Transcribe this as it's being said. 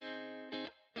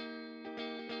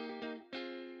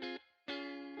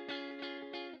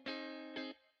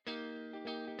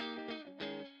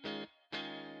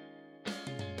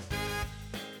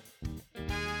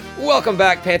Welcome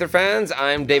back, Panther fans.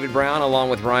 I'm David Brown, along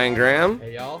with Ryan Graham,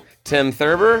 Hey, y'all. Tim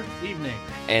Thurber, Evening.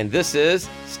 and this is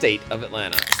State of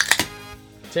Atlanta.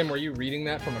 Tim, were you reading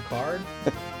that from a card?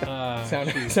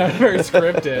 Sounded Shoot. very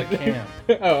scripted. The can.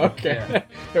 Oh, okay. Yeah.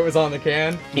 It was on the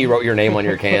can. You wrote your name on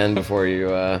your can before you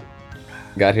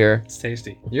got here. It's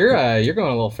tasty. You're going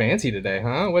a little fancy today,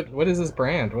 huh? What is this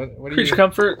brand? What are Creature you?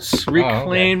 Comforts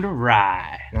Reclaimed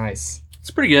Rye. Nice. It's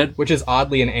pretty good. Which is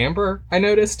oddly an amber, I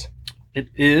noticed. It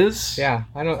is. Yeah,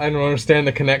 I don't understand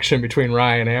the connection between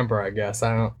rye and amber. I guess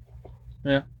I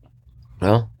don't.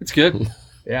 Well, It's good.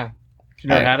 Yeah, You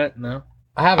never I- had it? No.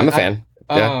 I haven't. I'm a fan.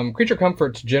 Yeah. Creature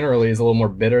Comforts generally is a little more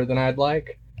bitter than I'd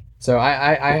like. So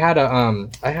I had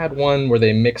I had one where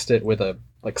they mixed it with a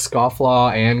like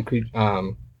scofflaw and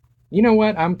you know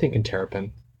what? I'm thinking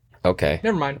terrapin. Okay.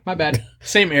 Never mind. My bad.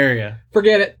 Same area.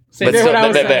 Forget it. Same But, Forget what I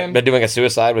was but saying. doing a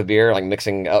suicide with beer, like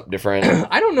mixing up different.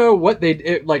 I don't know what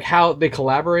like how they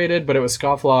collaborated, but it was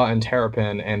Scofflaw and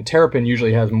Terrapin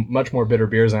usually has much more bitter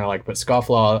beers than I like, but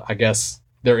Scofflaw, I guess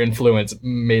their influence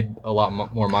made a lot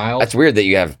more mild. That's weird that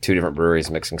you have two different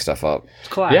breweries mixing stuff up. It's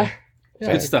collab. Yeah. It's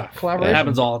good stuff. Collaboration. It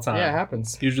happens all the time. Yeah, it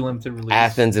happens. Usually limited release.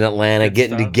 Athens and Atlanta Good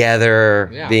getting stuff. together,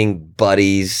 Yeah. being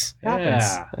buddies. It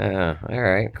happens. Yeah. All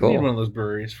right, We need cool. one of those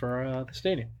breweries for the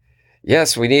stadium.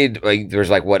 Yes, we need, like, there's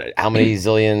like, how many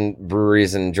zillion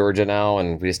breweries in Georgia now?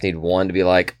 And we just need one to be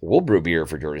like, we'll brew beer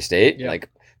for Georgia State. Yeah. Like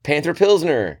Panther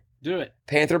Pilsner, Do it.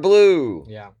 Panther Blue.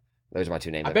 Yeah. Those are my two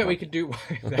names. I bet we could do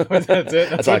that's it.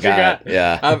 That's all I what you got.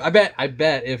 Yeah. I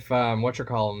bet if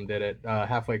whatchamacallit did it,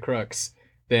 Halfway Crooks,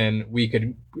 then we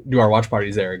could do our watch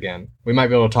parties there again. We might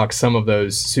be able to talk some of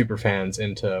those super fans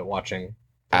into watching.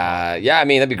 Yeah, I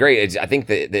mean, that'd be great. I think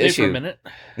the Stay for a issue minute.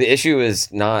 the issue is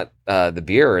not the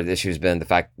beer. The issue has been the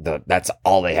fact that that's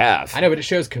all they have. I know, but it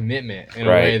shows commitment in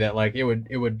Right. a way that like it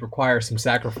would require some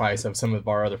sacrifice of some of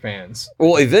our other fans.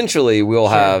 Well, eventually we'll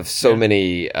Sure. have so Yeah.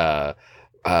 many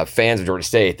fans of Georgia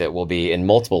State that will be in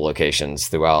multiple locations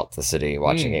throughout the city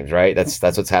watching games. Right? That's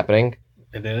what's happening.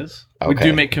 It is. Okay. We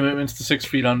do make commitments to 6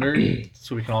 feet under,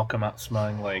 so we can all come out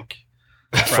smelling like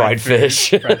Fried fish.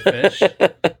 Fried fish.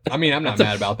 I mean, I'm not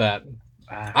mad about that.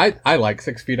 Ah, I like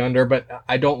 6 feet under, but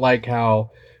I don't like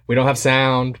how we don't have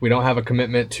sound. We don't have a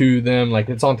commitment to them. Like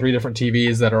it's on 3 different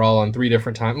TVs that are all on 3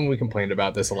 different times. And we complained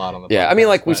about this a lot on the Yeah, I mean, podcast,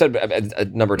 like we but- said a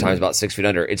number of times about 6 feet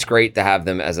under. It's great to have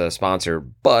them as a sponsor,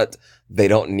 but they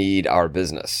don't need our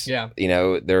business. Yeah. You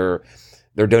know,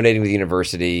 they're donating to the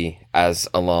university as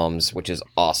alums, which is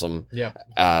awesome. Yeah.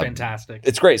 fantastic.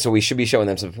 It's great. So we should be showing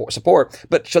them support,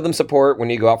 but show them support when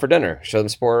you go out for dinner. Show them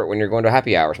support when you're going to a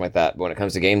happy hour, something like that. But when it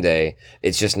comes to game day,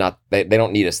 it's just not. They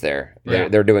don't need us there. Yeah.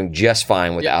 They're doing just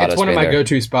fine without Yeah, it's us. one of being my there.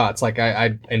 go-to spots. Like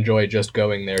I enjoy just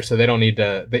going there, so they don't need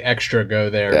to the extra go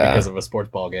there Yeah. because of a sports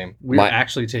ball game. We're My-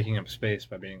 actually taking up space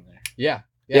by being there. Yeah.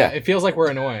 Yeah. It feels like we're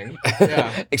annoying.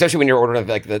 Yeah. Especially when you're ordering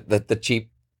like the cheap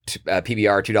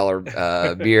PBR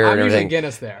 $2 beer I'm and using everything.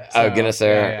 Guinness there. Oh, Guinness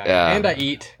there? Yeah. And I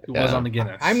eat. Who was Yeah. on the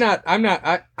Guinness? I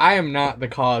am not the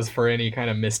cause for any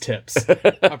kind of mistips.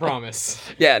 I promise.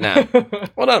 Yeah, no.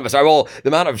 Well, none of us are. Well, the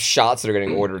amount of shots that are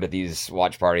getting ordered at these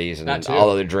watch parties and That too. all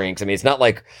other drinks. I mean, it's not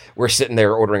like we're sitting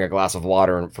there ordering a glass of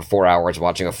water for 4 hours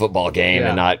watching a football game Yeah.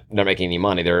 and not making any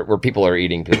money. Where people are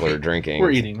eating, people are drinking. We're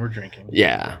eating. We're drinking.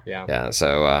 Yeah. Yeah. Yeah.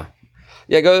 So,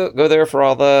 go there for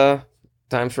all the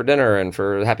times for dinner and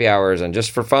for happy hours and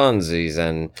just for funsies.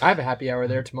 And I have a happy hour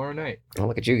there tomorrow night. oh,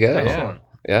 look at you go. Yeah.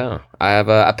 Yeah. I have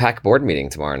a PAC board meeting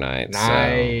tomorrow night.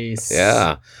 Nice. So,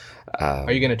 yeah.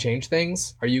 Are you going to change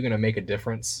things? Are you going to make a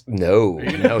difference? No.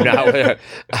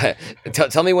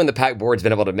 Tell me when the PAC board's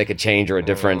been able to make a change or a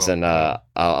difference, and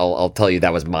I'll tell you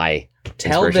that was my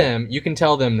Tell inspiration. them, you can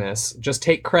tell them this. Just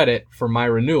take credit for my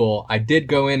renewal. I did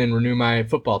go in and renew my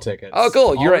football tickets. Oh,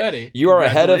 cool! Already. You are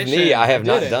ahead of me. Congratulations. I have I did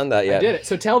not it. done that I yet. did it.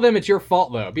 So tell them it's your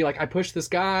fault, though. Be like, I pushed this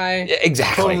guy. Yeah, Told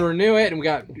exactly. him to renew it, and we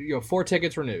got 4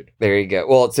 tickets renewed. There you go.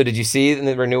 Well, so did you see in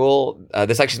the renewal?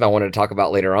 This actually is what I wanted to talk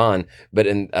about later on. But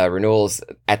in renewals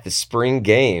at the spring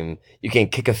game, you can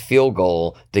kick a field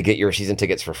goal to get your season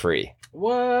tickets for free.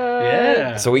 What?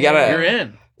 Yeah. So we gotta- You're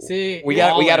in. See, We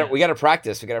all got in. to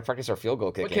practice. We got to practice our field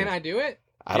goal kicking. What, can I do it?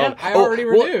 I don't. I oh, already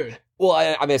well, renewed. Well,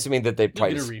 I'm assuming that they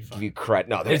probably get a just refund. give you credit.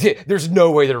 No, there's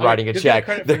no way they're writing a You'll check. get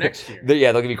credit for They're- next year.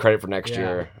 yeah, they'll give you credit for next Yeah.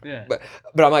 year. Yeah. But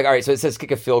I'm like, all right, so it says kick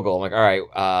a field goal. I'm like, all right.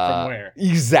 From where?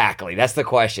 Exactly. That's the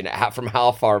question. From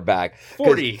how far back? 'Cause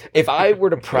 40. If I were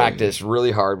to practice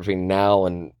really hard between now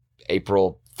and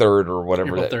April 3rd or whatever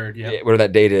April that, 3rd, yeah. whatever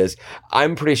that date is,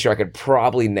 I'm pretty sure I could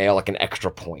probably nail like an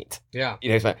extra point. Yeah. You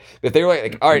know, it's like, if they were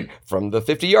like, all right, from the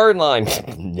 50-yard line,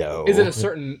 no. Is it a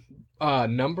certain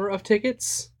number of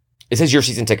tickets? It says your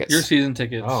season tickets. Your season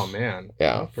tickets. Oh man.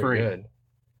 Yeah. Pretty Free. good.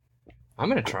 I'm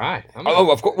gonna try.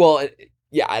 Of course. Well,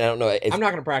 yeah, I don't know. I'm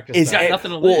not gonna practice. He's that. got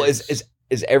nothing to lose. Well,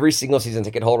 is every single season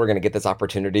ticket holder going to get this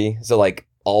opportunity? So, like,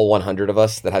 all 100 of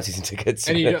us that have season tickets.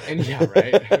 And yeah,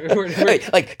 right. Hey,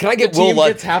 like, can I get the Will team Lutz?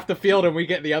 gets half the field and we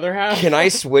get the other half. Can I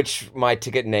switch my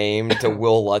ticket name to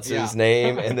Will Lutz's Yeah.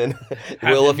 name, and then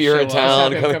Have Will, him if you're in show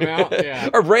up. town, Have him come out? Yeah.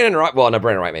 or Brandon Wright? Well, no,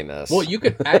 Brandon Wright may miss. Well, you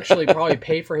could actually probably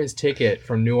pay for his ticket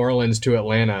from New Orleans to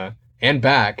Atlanta and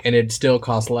back, and it'd still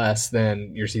cost less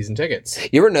than your season tickets.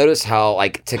 You ever notice how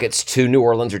like tickets to New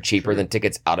Orleans are cheaper than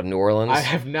tickets out of New Orleans? I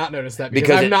have not noticed that because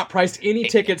Because I've it- not priced any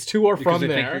tickets to or because from they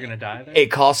think there. you're gonna die there. It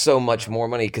costs so much more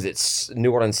money because it's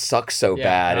New Orleans sucks so Yeah.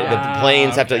 bad. The Ah,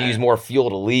 planes have to okay. use more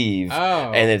fuel to leave,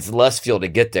 Oh. and it's less fuel to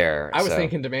get there. I was so,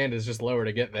 thinking demand is just lower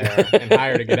to get there and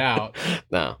higher to get out.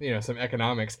 no. You know, some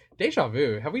economics. Deja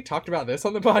vu. Have we talked about this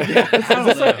on the podcast? I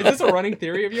don't know. Is this a running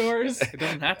theory of yours? It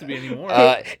doesn't have to be anymore.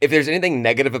 If there's anything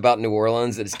negative about New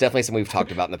Orleans, it's definitely something we've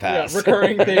talked about in the Yeah, past.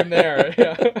 recurring theme there.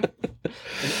 Yeah.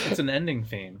 It's an ending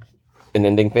theme An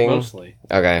ending thing. mostly.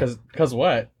 Okay. Because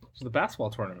what? So the basketball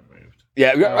tournament moved.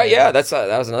 Yeah. Oh, Right. yeah. Yeah. That's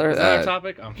that was another. Is that our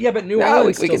topic? Yeah, but New no, Orleans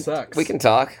we still can sucks. we can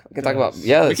talk. We can talk about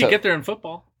yeah. we so- can get there in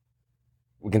football.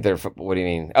 we can there. What do you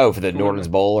mean? Oh, for the New Orleans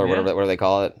Bowl or Yeah. whatever they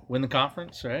call it. Win the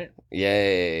conference, right?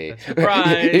 Yay! That's your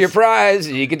prize. Your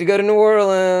prize. You get to go to New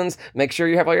Orleans. Make sure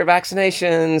you have all your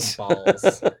vaccinations.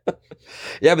 Balls.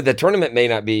 Yeah, but the tournament may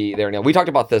not be there now. We talked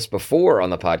about this before on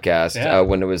the podcast Yeah.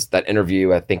 when it was that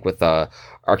interview, I think, with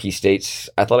Archie State's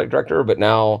athletic director. But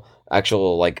now,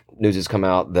 actual like news has come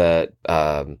out that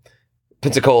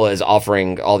Pensacola is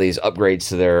offering all these upgrades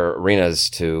to their arenas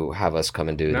to have us come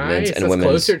and do Nice. men's and That's women's.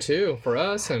 closer too for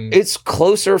us, and It's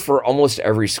closer for almost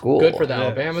every school. good for the Yeah.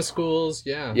 Alabama schools.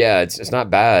 Yeah. Yeah, it's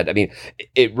not bad. I mean,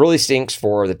 it really stinks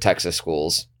for the Texas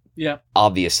schools. Yeah.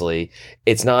 Obviously,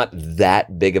 it's not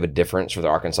that big of a difference for the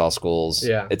Arkansas schools.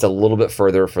 Yeah. It's a little bit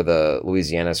further for the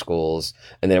Louisiana schools,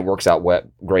 and then it works out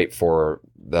great for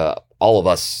all of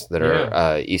us that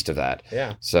are east of that.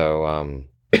 Yeah. So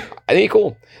I think it's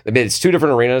cool. I mean, it's two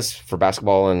different arenas for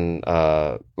basketball and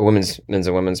men's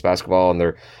and women's basketball, and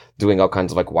they're doing all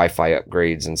kinds of like Wi-Fi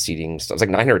upgrades and seating stuff. It's like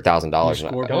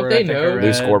 $900,000. New Don't they I think I know- read.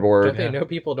 New scoreboard. Don't they know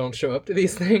people don't show up to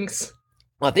these things?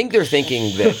 I think they're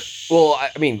thinking that. Well,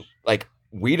 I mean, like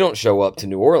we don't show up to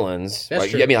New Orleans. That's right?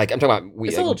 true. I mean, like I'm talking about.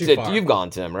 It's a little too Sid, far. You've gone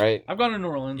to them, right? I've gone to New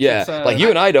Orleans. Yeah, It's, like you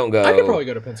and I don't go. I could probably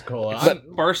go to Pensacola. But- I'm-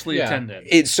 sparsely Yeah. attended.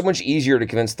 It's so much easier to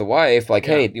convince the wife, like,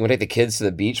 Yeah. hey, you want to take the kids to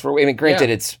the beach for? I mean, granted,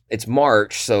 Yeah. it's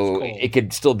March, so It's cold. it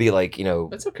could still be like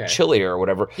That's okay. chilly or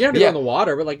whatever. You don't have to yeah, go in the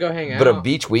water, but like go hang out. but a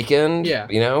beach weekend, Yeah.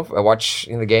 I watch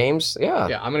the games,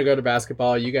 Yeah, I'm gonna go to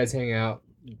basketball. You guys hang out.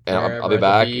 and I'll wherever be at the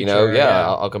back. beach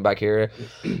I'll or- come back here.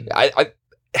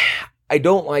 I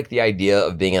don't like the idea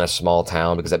of being in a small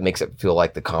town because that makes it feel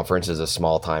like the conference is a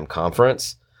small time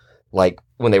conference. Like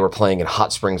when they were playing in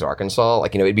Hot Springs, Arkansas,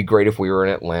 like, it'd be great if we were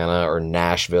in Atlanta or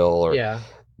Nashville or Yeah.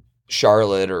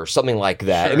 Charlotte or something like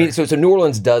that. I Sure. mean, so New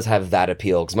Orleans does have that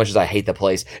appeal. As much as I hate the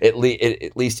place, it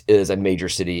at least is a major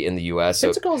city in the U.S. So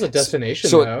Pensacola's a destination,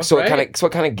 so though. it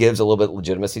right? kind of gives a little bit of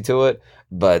legitimacy to it.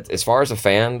 But as far as a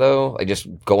fan though, like just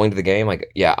going to the game, like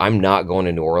yeah, I'm not going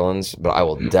to New Orleans, but I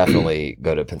will definitely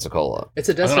go to Pensacola. It's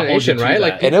a gonna hold you destination, to right? that.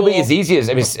 Like And it'll be people- as easy as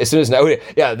as soon as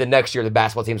the next year the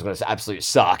basketball team's going to absolutely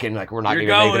suck and like we're not You're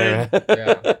going to make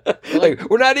it. Like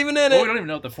we're not even in Well, we it. don't even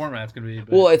know what the format's going to be. But,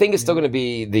 Well, I think it's still going to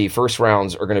be the first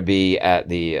rounds are going to be at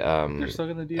the they're still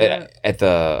going to do that. at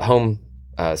the home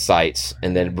sites,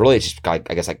 and then really it's just like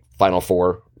I guess like Final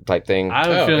Four type thing. I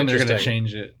have a Oh, feeling they're going to interesting.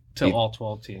 change it to You- all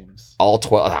 12 teams. All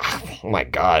 12. Oh my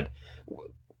god.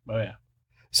 Oh, yeah.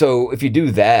 So if you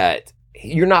do that,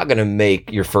 you're not going to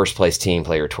make your first place team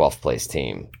play your 12th place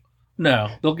team. No,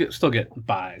 they'll still get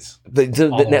buys.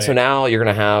 So All the way. now you're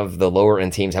going to have the lower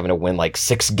end teams having to win like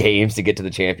 6 games to get to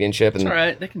the championship, It's and all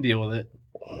right. They can deal with it.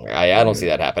 I don't see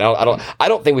that happen. I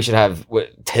don't think we should have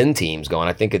 10 teams going.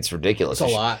 I think it's ridiculous.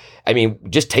 It's a lot. I mean,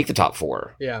 just take the top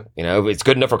 4. Yeah. If it's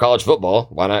good enough for college football,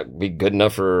 why not be good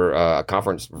enough for a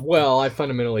conference? Well, I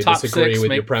fundamentally Top disagree 6 with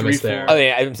make your premise 3-4. there. I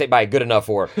mean, I didn't say by good enough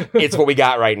for it's what we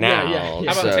got right now. Yeah. How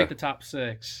about So- take the top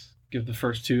 6, give the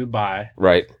first 2 a bye,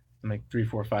 right. and make 3,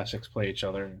 4, 5, 6 play each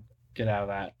other and get out of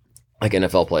that. Like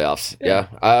NFL playoffs. Yeah.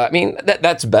 Yeah. I mean,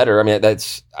 that's better. I mean,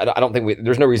 I don't think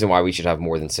there's no reason why we should have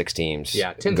more than 6 teams.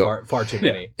 Yeah, 10's go- far too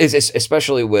Yeah. many. Is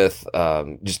especially with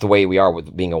just the way we are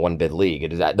with being a one bid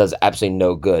league. That does absolutely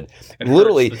no good. It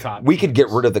Literally, hurts the top we could get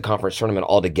teams. rid of the conference tournament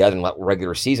altogether and let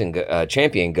regular season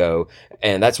champion go,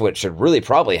 and that's what should really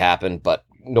probably happen. But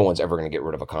no one's ever going to get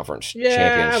rid of a conference Yeah, I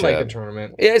championship. like the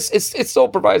tournament. It still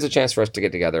provides a chance for us to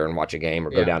get together and watch a game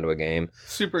or go Yeah. down to a game.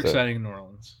 Super So- exciting in New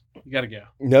Orleans. You gotta go.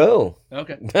 No.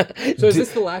 Okay. So is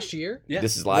this the last year? Yeah.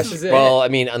 This is last This is year. it. Well, I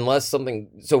mean, unless something.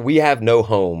 So we have no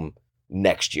home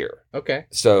next year. Okay.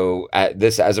 So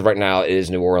as of right now, it is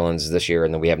New Orleans this year,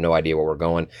 and then we have no idea where we're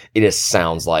going. It just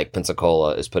sounds like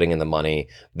Pensacola is putting in the money.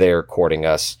 They're courting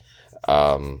us.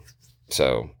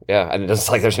 So yeah, and it doesn't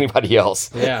look like there's anybody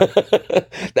else. Yeah.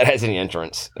 That has any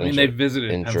entrance. I mean, they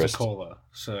visited interest. Pensacola,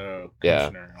 so Yeah.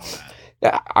 commissioner on that.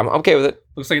 Yeah, I'm okay with it.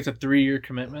 Looks like it's a 3-year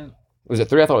commitment. Was it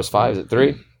 3? I thought it was 5. Is it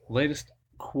 3? Latest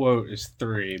quote is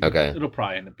 3. But Okay. It'll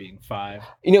probably end up being 5.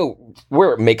 You know,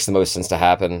 where it makes the most sense to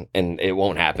happen, and it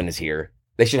won't happen, is here.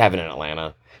 They should have it in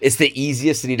Atlanta. It's the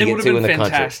easiest city to It get would to have in been the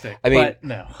fantastic. country. I mean, but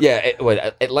no. yeah,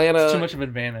 Atlanta. It's too much of an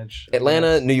advantage.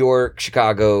 Atlanta, New York,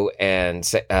 Chicago, and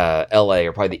LA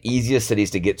are probably the easiest cities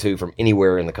to get to from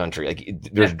anywhere in the country. Like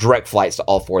there's direct flights to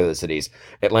all 4 of those cities.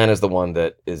 Atlanta's the one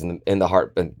that is in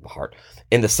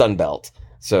the Sun Belt.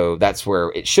 So that's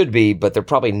where it should be, but they're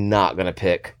probably not going to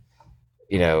pick,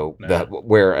 No.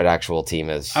 where an actual team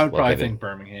is. I would probably located. think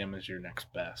Birmingham is your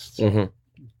next best. Mhm.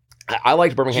 I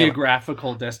liked Birmingham.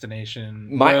 Geographical destination.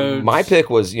 My roads. pick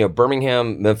was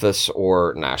Birmingham, Memphis,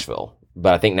 or Nashville,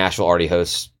 but I think Nashville already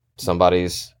hosts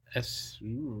somebody's. I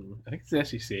think it's the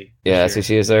SEC. Yeah, this year.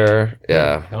 SEC is there.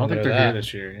 Yeah, I don't think know they're that. here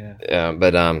this year. Yeah. yeah,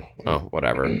 but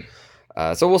whatever.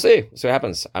 So we'll see. See what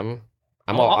happens. I'm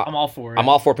I'm all all for it. I'm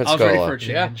all for I was ready Pensacola. for a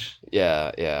change.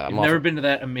 Yeah. I've I'm all never for- been to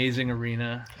that amazing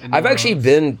arena. in New I've actually Orleans.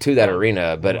 been to that Oh,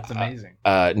 arena, but it's amazing.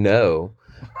 no.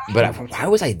 But why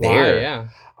was I there? Why, yeah.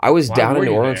 I was Why down were in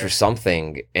New you Orleans there? for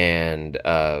something, and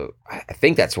I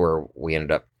think that's where we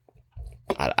ended up.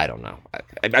 I don't know.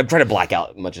 I'm trying to black out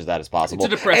as much as that as possible.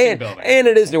 It's a depressing and, building. and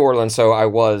it is New Orleans, so I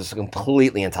was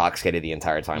completely intoxicated the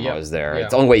entire time Yep. I was there. Yeah.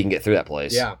 It's the only way you can get through that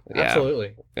place. Yeah,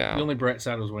 absolutely. Yeah. The only bright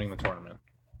side was winning the tournament.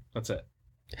 That's it.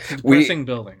 It's a We- depressing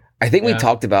building. I think we Yeah.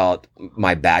 talked about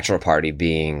my bachelor party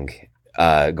being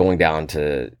going down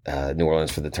to New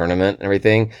Orleans for the tournament and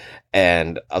everything.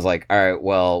 And I was like, all right,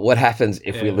 well, what happens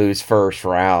if we Yeah. lose first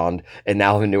round and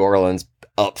now I'm in New Orleans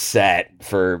upset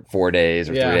for 4 days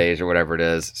or Yeah. 3 days or whatever it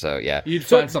is? So, yeah. You'd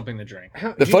So- find something to drink.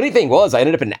 The funny thing was, I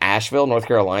ended up in Asheville, North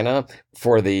Carolina,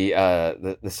 for the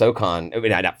SoCon. I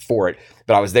mean, not for it,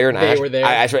 but I was there in They were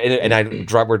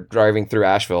there? we're driving through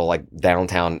Asheville, like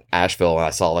downtown Asheville, and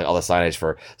I saw like all the signage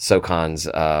for SoCon's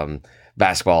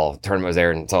basketball tournament was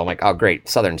there, and so I'm like, oh, great,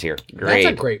 Southern's here, great.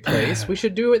 That's a great place. We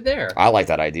should do it there. I like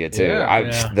that idea too.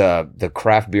 Yeah. The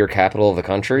craft beer capital of the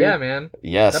country. Yeah, man.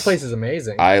 Yes, That place is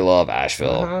amazing. I love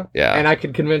Asheville. Uh-huh. Yeah, And I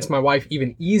could convince my wife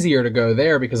even easier to go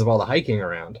there because of all the hiking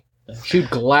around. She'd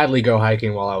gladly go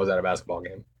hiking while I was at a basketball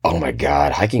game. oh my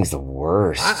god, hiking's the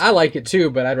worst. I like it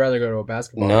too, but I'd rather go to a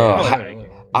basketball No, game. You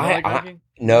I- like hiking?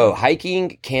 No,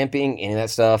 hiking, camping, any of that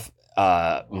stuff.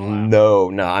 No,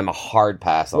 I'm a hard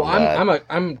pass on Well, that.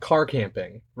 I'm car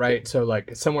camping, right? So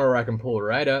like somewhere where I can pull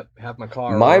right up, have my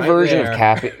car. My right version there. of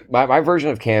camping, my version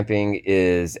of camping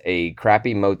is a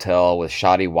crappy motel with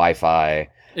shoddy Wi-Fi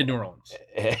In New Orleans.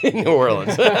 in New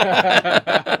Orleans.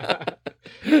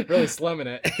 Really slumming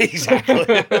it. Exactly.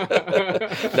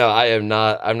 No, I am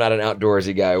not. I'm not an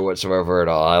outdoorsy guy whatsoever at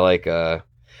all. I like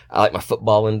my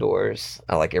football indoors.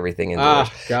 I like everything indoors.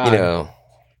 Ah, God.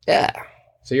 Yeah.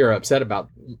 So you're upset about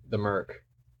the Merc.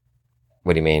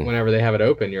 What do you mean? Whenever they have it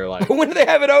open, you're like, When do they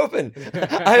have it open?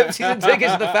 I have season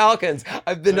tickets to the Falcons.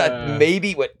 I've been at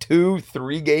maybe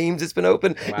 2-3 games it's been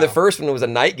open. Wow. And the first one was a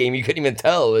night game. You couldn't even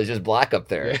tell it was just black up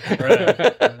there.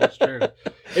 Right. That's true.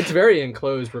 It's very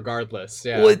enclosed, regardless.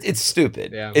 Yeah. Well, it's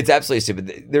stupid. Yeah. It's absolutely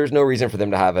stupid. There's no reason for them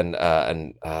to have an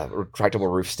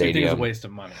retractable roof I think it's a stadium. waste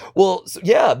of money. Well,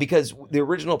 yeah, because the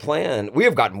original plan. We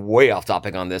have gotten way off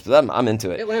topic on this, but I'm into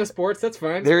it. Atlanta sports, that's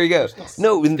fine. There you go.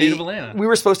 No, in State of Atlanta. we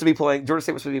were supposed to be playing. Georgia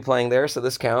State was supposed to be playing there, so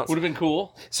this counts. Would have been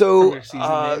cool. So for their season,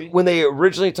 maybe? when they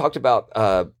originally talked about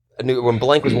when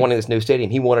Blank was wanting this new stadium,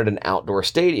 he wanted an outdoor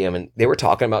stadium, and they were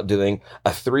talking about doing a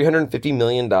 $350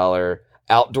 million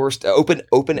outdoor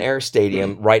open air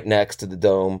stadium right next to the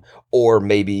dome, or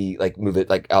maybe like move it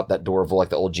like out that Doraville, like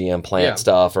the old GM plant Yeah.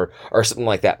 stuff, or something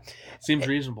like that. Seems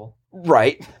reasonable.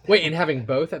 Right. Wait, and having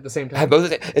both at the same time? Have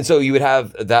both, and so you would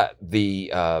have that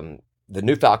the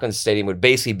new Falcons stadium would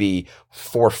basically be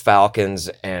for Falcons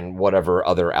and whatever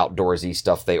other outdoorsy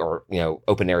stuff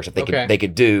open air stuff they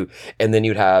could do, and then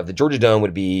you'd have the Georgia Dome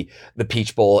would be the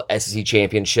Peach Bowl, SEC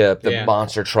Championship, the Yeah.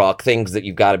 monster truck, things that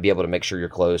you've got to be able to make sure you're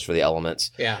closed for the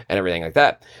elements Yeah. and everything like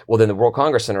that. Well, then the World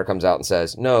Congress Center comes out and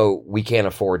says, no, we can't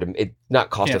afford to. It's not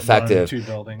cost Can't effective run 2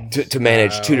 buildings. to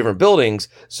manage Oh. 2 different buildings,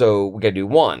 so we got to do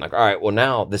one. Like, all right, well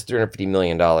now this $350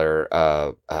 million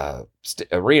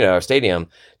arena or stadium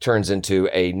turns into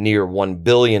a near $1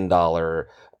 billion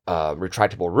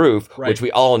retractable roof, Right. which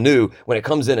we all knew when it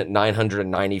comes in at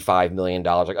 $995 million,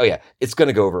 like, oh yeah, it's going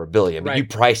to go over $1 billion, but Right. you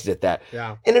priced it at that.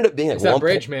 Yeah. Ended up being like It's that one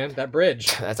bridge, man. That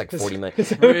bridge. That's like 40 million.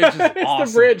 It's Bridge is it's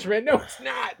awesome. the bridge, man. No, it's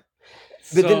not.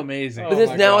 So But then- amazing. But Oh then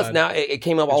my now God. it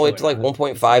came up all the It's way really up to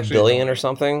like not. 1.5 It's billion actually or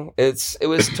something. It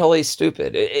was totally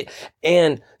stupid.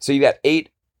 And so you got 8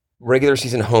 regular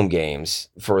season home games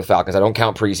for the Falcons. I don't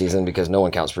count preseason because no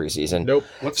one counts preseason. Nope.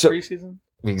 What's so- preseason?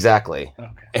 Exactly. Okay.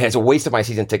 And it's a waste of my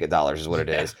season ticket dollars is what it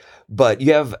is. But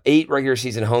you have 8 regular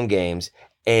season home games,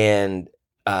 and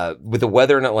with the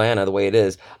weather in Atlanta the way it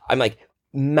is, I'm like,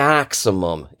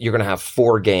 maximum you're going to have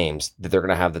 4 games that they're going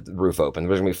to have the roof open.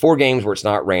 There's going to be 4 games where it's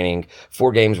not raining,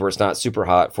 4 games where it's not super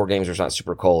hot, 4 games where it's not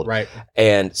super cold. Right.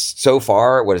 And so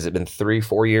far, what has it been?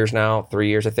 3-4 years now? 3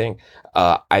 years, I think.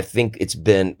 I think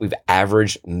we've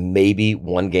averaged maybe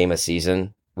 1 game a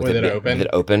season With it open? With it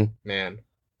open. Man.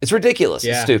 It's ridiculous.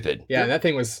 Yeah. It's stupid. Yeah, that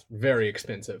thing was very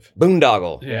expensive.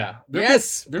 Boondoggle. Yeah. There-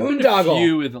 Yes. There've been a Boondoggle.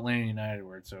 few with Atlanta United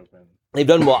where it's open. They've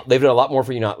done a lot more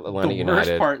for Atlanta The United.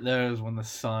 worst part though is when the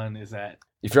sun is at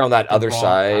If you're on that the other wrong-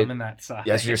 side, I'm in that side.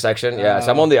 yes, your section. Yeah,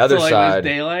 so I'm on the So, other like, when side. it's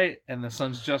daylight and the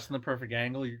sun's just in the perfect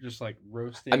angle. You're just like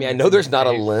roasting. I mean, I It's know in there's your not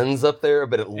a face. lens up there,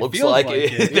 but it looks feels like like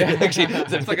it. it. Yeah. Actually,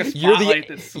 It's like a you're spotlight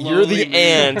the that's you're the slowly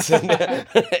ant, moving.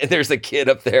 and there's a kid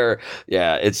up there.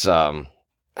 Yeah, it's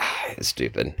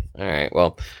stupid. All right,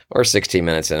 well, we're 16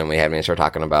 minutes in, and we haven't even started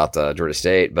talking about Georgia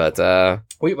State, but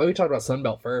We talked about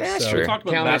Sunbelt first. Yeah, so sure. We talked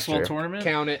about Count the it. basketball Sure. tournament.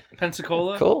 Count it.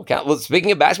 Pensacola. cool. Well,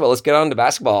 speaking of basketball, let's get on to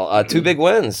basketball. 2 big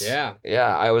wins. Yeah.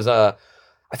 Yeah, I was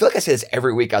I feel like I say this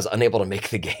every week. I was unable to make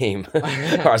the game, or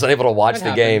I was unable to watch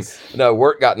That the game. happens. No,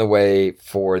 work got in the way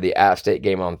for the App State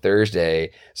game on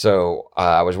Thursday. So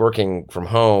I was working from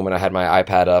home, and I had my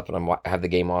iPad up, and I have the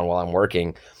game on while I'm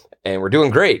working, and we're doing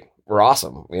great. We're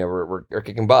awesome. You know, we're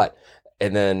kicking butt.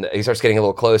 And then he starts getting a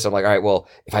little close. I'm like, all right, well,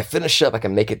 if I finish up, I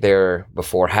can make it there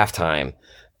before halftime.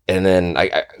 And then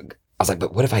I was like,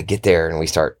 but what if I get there and we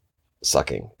start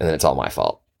sucking, and then it's all my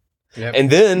fault? Yep. And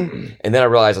then I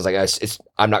realized I was like,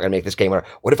 I'm not going to make this game.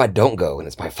 What if I don't go and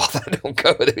it's my fault that I don't go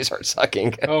and then we start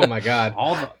sucking? Oh my God.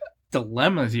 All the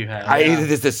dilemmas you have.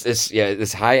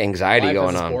 This high anxiety Life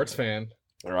going as a on. sports fan.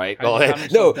 Right. How do you Well, calm no,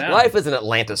 yourself down? life as an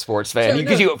Atlanta sports fan, So,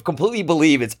 because no. you completely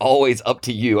believe it's always up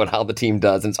to you on how the team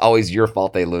does, and it's always your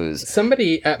fault they lose.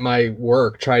 Somebody at my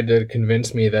work tried to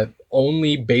convince me that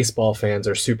only baseball fans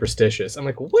are superstitious. I'm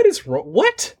like, what is wrong?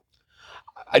 What?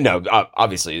 I know,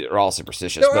 obviously, they're all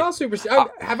superstitious, They're but all superstitious.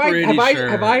 Have pretty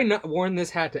sure. not worn this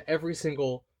hat to every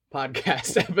single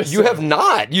podcast episode? you have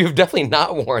not. You've definitely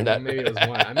not worn that. Maybe it was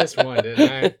one. I missed one,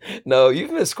 didn't I? No,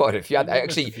 you've missed quite a few. You've missed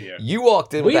Actually, a few. you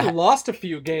walked in We with that. lost a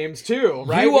few games too,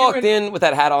 right? You We walked went- in with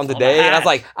that hat on the today, and I was hat.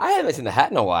 like, I haven't seen the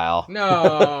hat in a while.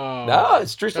 No, No,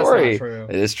 it's a true That's story. not true.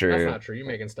 It is true. That's not true. You're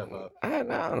making stuff up.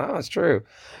 No, it's true.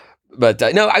 But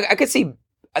no, I could see.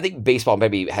 I think baseball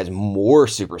maybe has more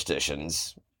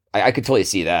superstitions. I could totally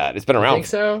see that. It's been I around. think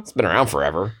so. It's been around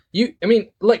forever. I mean,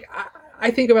 like, I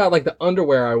think about like the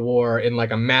underwear I wore in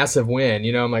like a massive win.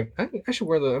 You know, I'm like, I should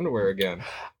wear the underwear again.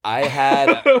 I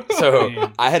had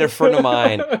I had a friend of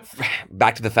mine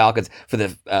back to the Falcons for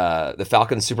the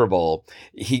Falcons Super Bowl.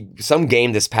 Some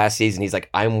game this past season. He's like,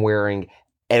 I'm wearing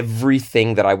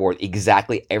everything that I wore,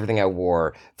 exactly everything I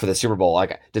wore for the Super Bowl,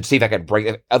 like to see if I could break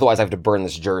it. Otherwise, I have to burn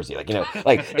this jersey. Like, you know,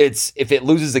 like it's if it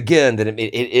loses again, then it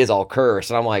is all cursed.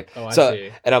 And I'm like, Oh, I so,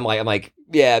 see. and I'm like,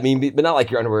 yeah, I mean, but not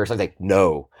like your underwear. So I was like,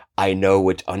 no, I know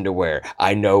which underwear,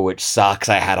 I know which socks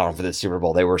I had on for the Super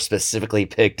Bowl. They were specifically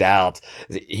picked out.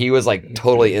 He was like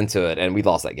totally into it, and we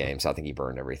lost that game, so I think he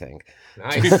burned everything.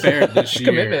 Nice. To be fair, this year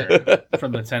Commitment.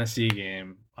 from the Tennessee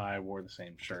game, I wore the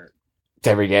same shirt To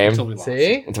every game until we lost.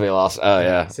 See? until we lost. Oh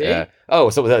yeah, See? yeah. Oh,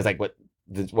 so that was like what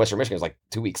the Western Michigan was like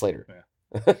 2 weeks later.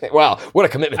 Wow, what a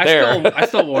commitment there. I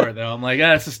still wore it though. I'm like,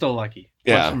 this is still lucky.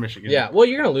 Yeah. Western Michigan. Yeah. Well,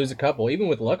 you're gonna lose a couple, even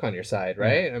with luck on your side,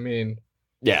 right? I mean,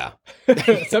 Yeah,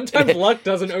 sometimes luck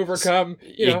doesn't overcome.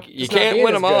 You know, You just not can't being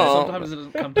win as them good. all. Sometimes it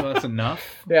doesn't come to us enough.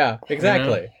 Yeah.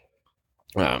 Exactly.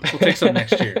 Um, We'll take some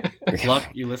next year. Luck,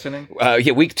 you listening?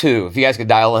 yeah, week 2. If you guys could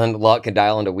dial in, luck can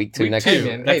dial into week 2 Week next 2. Hey, year.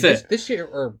 man. That's hey, it. this year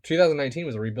or 2019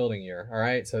 was a rebuilding year. All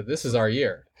right, so this is our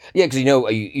year. Yeah, because you know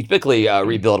you typically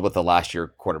rebuild with the last year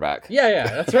quarterback. Yeah.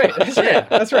 That's right. That's right.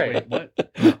 That's right. Wait,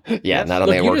 what? Yeah, not on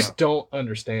Look, the you work. just don't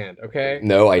understand. Okay.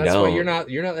 No, I That's don't. why you're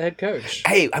not the head coach.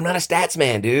 Hey, I'm not a stats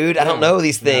man, dude. I don't No, know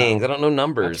these no. things. I don't know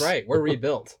numbers. That's right. We're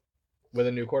rebuilt. with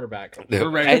a new quarterback. We're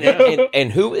ready to go.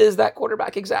 And who is that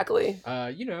quarterback exactly?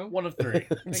 You know, One of three.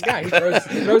 the guy. He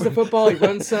throws the football. He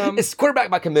runs some. It's quarterback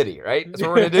by committee, right? That's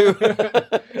what we're gonna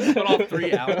do. Put all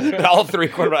three out. Put all three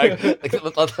quarterbacks.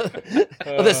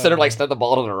 Let the center like snap the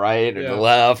ball to the right or Yeah. the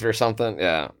left or something.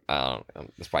 Yeah, I don't know.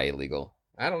 It's probably illegal.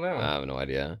 I don't know. I have no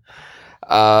idea.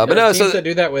 But no, teams so that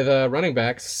do that with running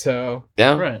backs. So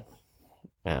yeah, Right.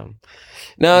 yeah.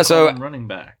 No, so Running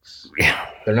backs.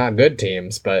 they're not good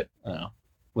teams, but No.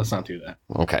 Let's not do that.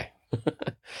 okay.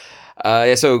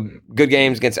 Yeah, so good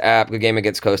games against App, good game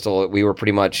against Coastal. We were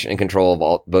pretty much in control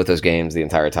of both those games the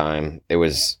entire time. It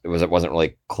wasn't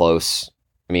really close.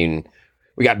 I mean,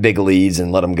 we got big leads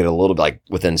and let them get a little bit like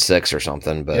within 6 or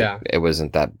something, but Yeah. it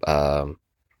wasn't that.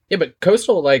 yeah, but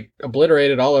Coastal like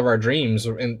obliterated all of our dreams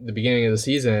in the beginning of the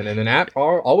season, and then App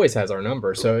always has our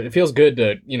number, so it feels good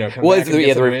to come Well, back and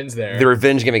get some wins there. The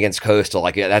revenge game against Coastal,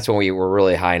 like that's when we were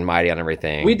really high and mighty on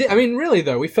everything. We did. I mean, really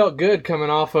though, we felt good coming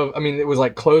off of. I mean, it was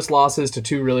like close losses to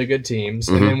 2 really good teams,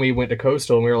 Mhm. and then we went to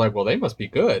Coastal, and we were like, well, they must be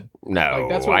good. No, Like,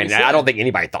 that's what we said. I don't think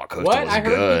anybody thought Coastal What was I heard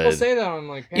good. people say that on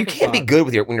like. You Panther can't be Talk. good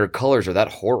with when your colors are that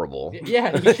horrible.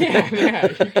 Yeah, you can. Yeah,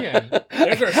 you can.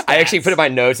 There's our I actually stats. put in my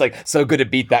notes like so good to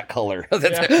beat that color. Yeah.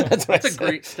 That's what I That's a said.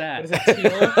 great stat. What is it,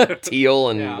 teal? Teal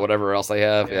and Yeah. whatever else they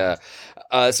have. Yeah.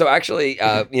 Yeah. So actually,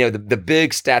 the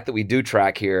big stat that we do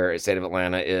track here at State of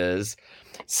Atlanta is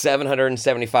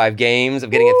 775 games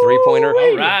of getting a 3-pointer.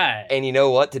 All right. And you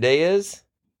know what today is?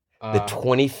 The Uh,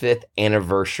 25th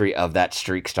anniversary of that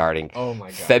streak starting. Oh my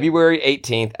god. February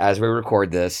 18th, as we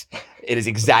record this. It is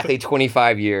exactly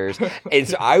 25 years. And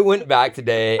so I went back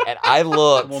today and I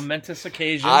looked. Momentous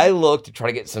occasion. I looked to try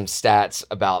to get some stats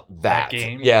about that. That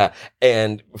game? Yeah.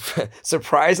 And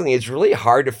surprisingly, it's really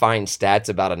hard to find stats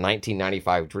about a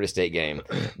 1995 Georgia State game,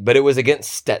 but it was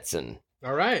against Stetson.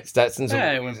 All right. Stetson's.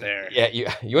 Yeah, I went there. Yeah,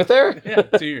 you went there? Yeah,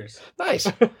 2 years.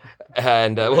 Nice.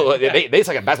 And well, they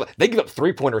suck at basketball. They give up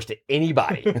 3-pointers to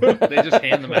anybody. They just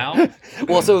hand them out.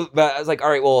 Well, so but I was like, all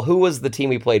right, well, who was the team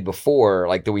we played before?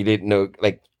 Like that we didn't know,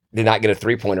 like did not get a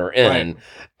 3-pointer in, Right.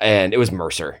 and it was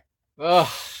Mercer. Ugh.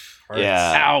 hurts.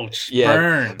 Yeah. Ouch. Yeah.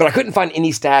 Burn. But I couldn't find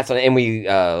any stats on it, and we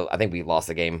I think we lost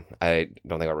the game. I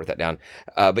don't think I wrote that down.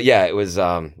 But yeah, it was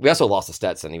we also lost to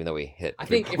Stetson, even though we hit. I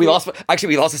think if we we- lost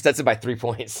we lost to Stetson by 3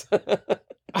 points.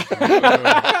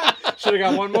 Should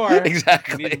have got one more. We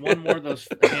Exactly. need one more of those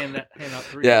hand out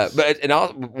threes. Yeah,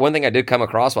 but one thing I did come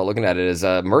across while looking at it is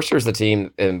Mercer's the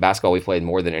team in basketball we played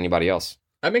more than anybody else.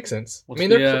 That makes sense. What's I mean,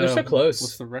 the, they're so close.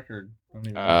 What's the record? I don't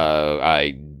even know.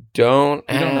 I don't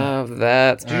You don't know. have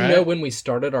that. Do you All know right. when we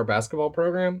started our basketball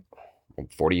program?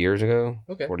 40 years ago,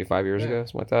 Okay. 45 years Yeah. ago,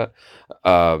 something like that.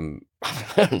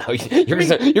 I don't know.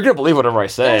 You're gonna believe whatever I There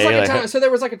say. was like a Like, time, so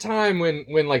there was like a time when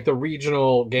like the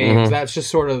regional games, Mhm. that's just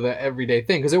sort of the everyday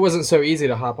thing because it wasn't so easy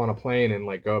to hop on a plane and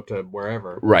like go up to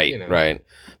wherever. right, you know. right.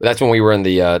 But that's when we were in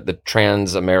the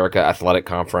Trans America Athletic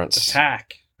Conference.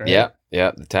 Attack. Right?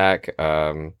 Yeah, the TAC.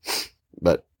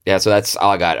 But yeah, so that's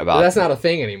all I got But about. that's not a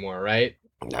thing anymore, right?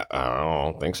 I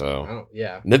don't think so. I don't,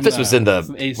 yeah. Memphis was in It's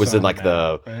an the was in ASUN like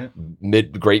the now,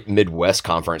 right? Great Midwest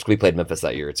Conference. We played Memphis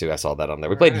that year too. I saw that on there.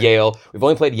 We played Alright. Yale. We've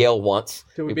only played Yale once.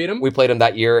 Did we beat 'em? We played them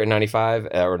that year in '95,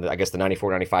 or I guess the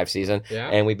 '94-'95 season, Yeah.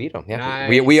 and we beat them. Yeah,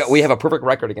 Nice. we have a perfect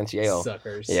record against Yale.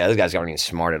 Suckers. Yeah, those guys aren't even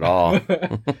smart at all.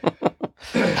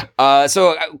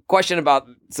 So, a question about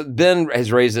Ben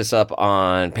has raised this up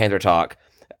on Panther Talk,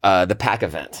 the PAC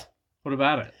event. What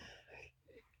about it?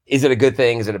 Is it a good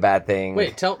thing? Is it a bad thing?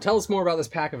 Wait, tell us more about this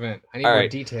PAC event. I need All more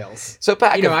right. details. So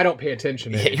PAC. You know, I don't pay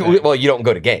attention to Yeah, anything. well, you don't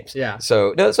go to games. Yeah.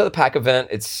 So the PAC event.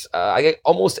 It's I get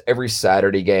almost every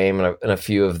Saturday game and a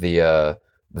few of the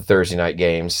Thursday night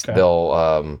games. Okay.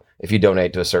 They'll if you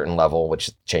donate to a certain level,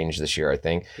 which changed this year, I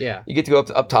think Yeah. you get to go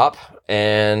up top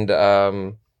and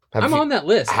have a I'm few- on that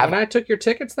list. have- When I took your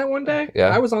tickets that one day, Yeah.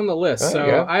 I was on the list. Oh, so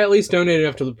yeah. I at least donated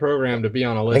enough to the program to be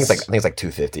on a I think list. it's like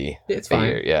 $250. It's a fine.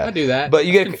 year, yeah. I do that. But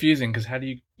you It's get confusing because how do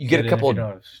you get a in couple if you of-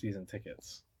 don't have season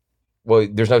tickets? well,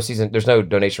 there's no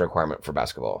donation requirement for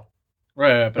basketball.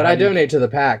 Right, but how I do you- donate to the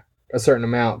PAC a certain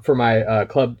amount for my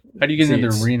club. How do you get into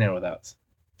the seats. arena without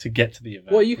to get to the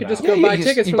event? Well, you could just Yeah, go you buy just-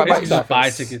 tickets you from buy- the you box just buy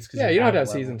office. tickets 'cause Yeah, you you don't have to have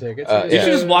have a season level. tickets. You You Yeah.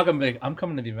 should just walk up and be like, I'm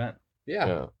coming to the event.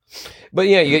 Yeah. But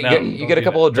yeah, you No, get don't a do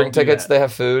couple that. of drink Don't do tickets. that. They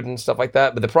have food and stuff like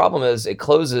that. But the problem is, it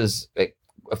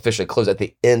officially closes at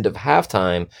the end of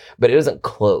halftime, but it doesn't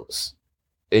close.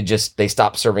 They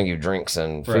stop serving you drinks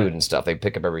and food Right. and stuff. They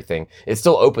pick up everything. It's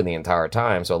still open the entire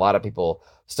time, so a lot of people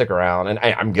stick around. And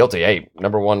I'm guilty. Hey,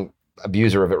 number one,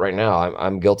 abuser of it right now.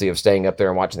 I'm guilty of staying up there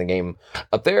and watching the game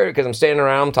up there because I'm standing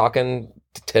around talking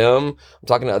to Tim. I'm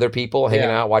talking to other people, hanging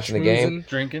out, watching the game.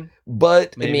 Drinking.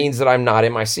 But Maybe. it means that I'm not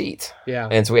in my seat. Yeah.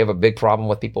 And so we have a big problem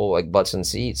with people like butts in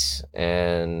seats.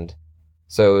 And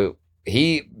so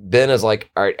Ben is like,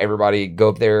 all right, everybody go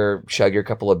up there, chug your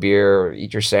couple of beer, or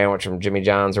eat your sandwich from Jimmy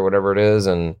John's or whatever it is,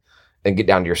 and get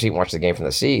down to your seat and watch the game from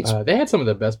the seats. They had some of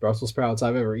the best Brussels sprouts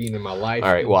I've ever eaten in my life.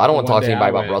 All right. Well, I don't want to talk to One day anybody I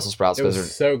about went. Brussels sprouts It because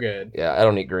was so good. yeah, I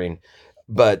don't eat green.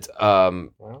 But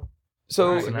Well,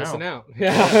 so Nice. you're missing out. Yeah.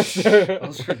 Yeah.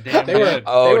 Those are damn They were- good.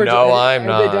 Oh, they were- no, have- I'm have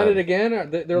not. they done it again? Or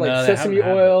they're like No, they sesame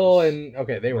haven't had oil those. and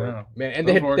okay, they were No. man, and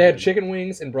Those were they had good. chicken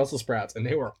wings and Brussels sprouts, and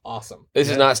they were awesome. this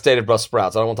is Yeah. not state of Brussels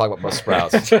sprouts. I don't want to talk about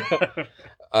Brussels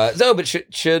sprouts. No, but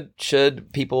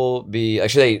should people be? Like,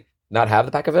 should they not have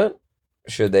the pack event?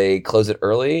 Should they close it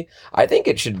early? I think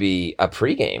it should be a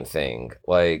pregame thing.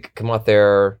 Like, come out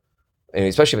there, and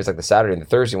especially if it's like the Saturday and the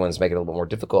Thursday ones make it a little bit more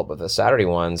difficult. But the Saturday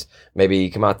ones, maybe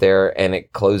come out there and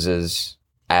it closes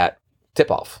at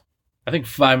tip off. I think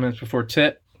 5 minutes before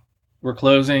tip, we're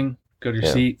closing. Go to your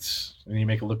Yeah. seats, and you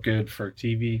make it look good for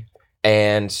TV.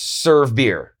 And serve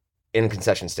beer in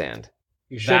concession stand.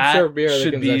 You should That serve beer. At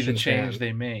should the be the concession change stand.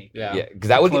 they make. Yeah. Yeah, because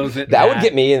that would Close it that would at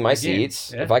get me in my the game.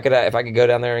 seats. Yeah. If I could go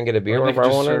down there and get a beer Or they whenever could I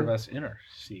just wanted. serve us in our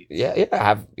seats. Yeah, get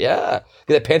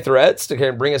the Pantherettes to kind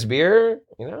of bring us beer.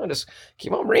 Just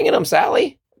keep on bringing them,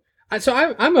 Sally. So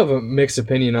I'm of a mixed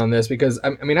opinion on this because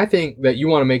I mean I think that you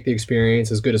want to make the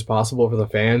experience as good as possible for the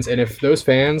fans, and if those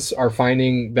fans are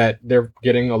finding that they're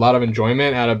getting a lot of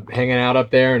enjoyment out of hanging out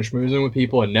up there and schmoozing with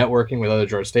people and networking with other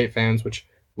Georgia State fans, which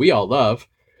we all love,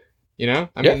 I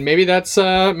mean maybe that's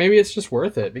maybe it's just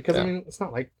worth it because I mean it's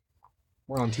not like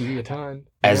we're on TV a ton.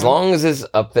 As long as it's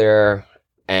up there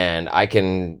and I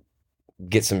can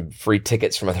get some free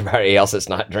tickets from everybody else that's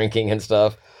not drinking and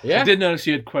stuff. Yeah. I did notice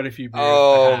you had quite a few beers.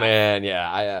 Oh to have man, yeah,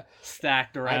 I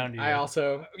stacked around you. I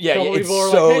also Yeah, couple it's people are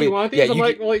so- like, hey, you want these? yeah, I'm you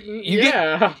like, get- well, you get-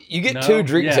 yeah. you get No, 2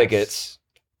 drink yes. tickets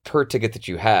per ticket that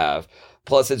you have.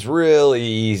 Plus, it's really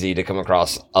easy to come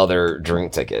across other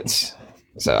drink tickets.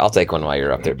 So I'll take one while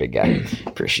you're up there, big guy.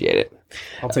 Appreciate it.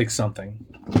 I'll take something.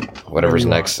 Whatever's you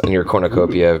next in your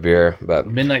cornucopia of beer, but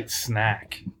Midnight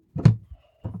snack.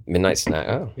 midnight snack.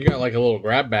 Oh, You got like a little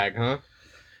grab bag, huh?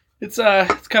 It's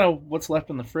kind of what's left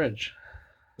in the fridge.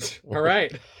 All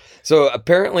right. so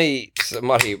apparently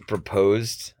somebody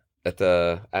proposed at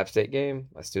the App State game,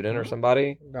 a student or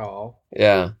somebody. No,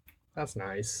 Yeah. that's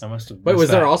nice. I must have. Wait, missed was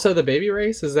there that. also the baby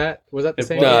race? Was that the It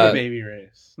same? was No. the baby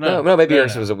race. No, maybe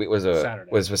yours was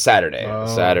Saturday. Saturday. Oh.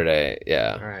 Saturday.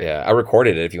 Yeah. All right. Yeah. I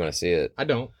recorded it if you want to see it. I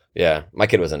don't. Yeah. My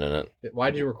kid wasn't in it.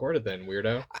 Why'd you record it then,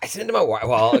 weirdo? I sent it to my wife.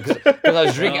 Well, because I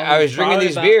was drinking. Well, I was drinking probably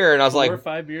these about beer, and I was 4 like, or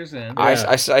 5 beers in. I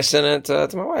sent it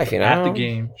to my wife. At the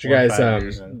game. Did you guys 4 or 5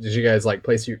 beers in. did you guys like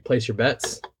place your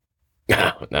bets?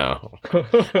 No,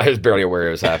 Was I was barely aware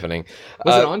it was happening. it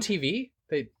on TV?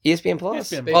 They ESPN Plus?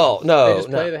 ESPN They- Oh they no, just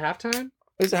no, play it the halftime?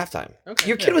 was at halftime. Okay.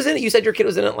 Your kid was in it. You said your kid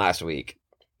was in it last week.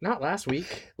 Not last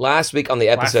week. Last week on the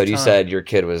episode, you time. said your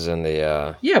kid was in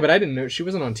the. Yeah, but I didn't know she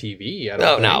wasn't on TV. I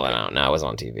No, don't think. it was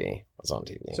on TV. It was on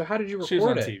TV. So how did you She was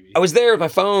on record it? TV. I was there with my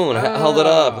phone. I held it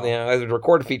up. Oh. I had a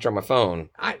record feature on my phone.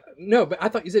 No, but I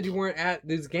thought you said you weren't at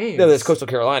these games. No, this Coastal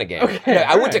Carolina game. Okay, No,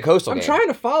 I went to alright. Coastal I'm game. trying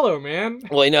to follow, man.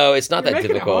 Well, it's not You're that making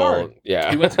it difficult. hard.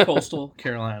 Yeah. He went to Coastal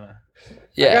Carolina.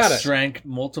 Yes. got it. Drank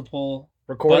multiple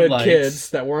Recorded Bud Lights. kids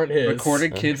that weren't his.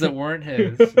 recorded kids that weren't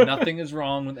his. Nothing is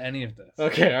wrong with any of this.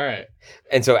 Okay, all right.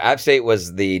 And so App State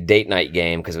was the date night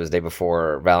game because it was the day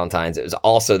before Valentine's. It was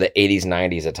also the 80s,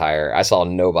 90s attire. I saw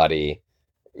nobody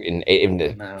from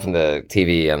the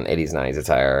TV on 80s, 90s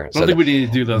attire. I don't think we need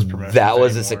to do those promotions. that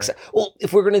was a anymore. success. Well,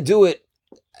 if we're going to do it,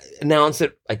 announce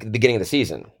it like at the beginning of the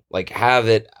season. Like have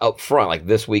it up front. Like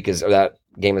this week or that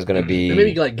game is going to be. And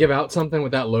maybe like give out something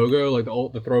with that logo, like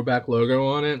the throwback logo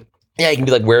on it. Yeah, it can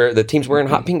be like where the team's wearing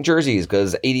hot pink jerseys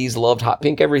because 80s loved hot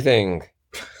pink everything.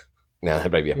 No,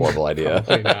 that might be a horrible idea.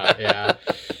 Probably not, yeah.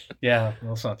 Yeah,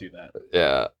 let's not do that.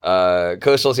 Yeah.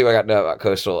 Coastal, see what I got to know about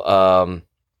Coastal.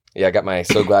 Yeah, I got my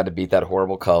so glad to beat that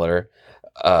horrible color.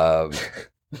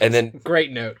 And then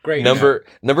Great note.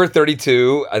 number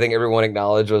 32, I think everyone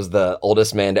acknowledged was the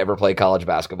oldest man to ever play college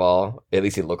basketball. At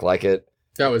least he looked like it.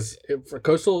 That was it for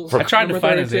Coastal. I tried to number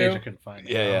find his 32? age. I couldn't find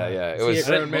it. Yeah. It Is he was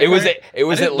a grown man? it was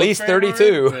I at didn't least look very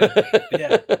 32. hard,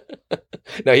 yeah.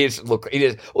 No, he just well,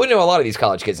 a lot of these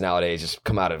college kids nowadays just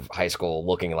come out of high school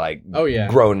looking like Oh, yeah.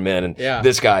 grown men, and Yeah.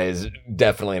 this guy is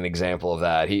definitely an example of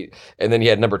that. And then he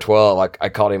had number 12. I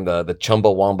called him the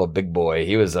Chumbawamba big boy.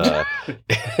 He was Was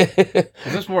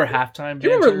this more halftime? Do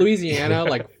you remember banter? Louisiana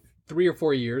like 3 or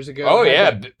 4 years ago. Oh had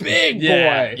yeah, that big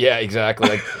Yeah. boy. yeah, exactly.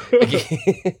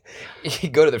 Like you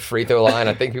go to the free throw line.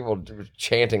 I think people were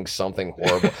chanting something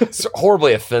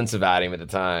horribly offensive at him at the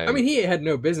time. I mean, he had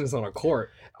no business on a court.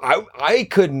 I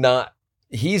could not.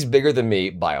 He's bigger than me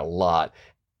by a lot.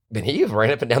 And he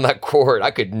ran up and down that court.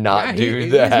 I could not do He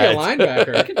that. used to be a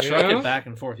linebacker. He can you truck know? it back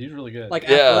and forth. He's really good. Like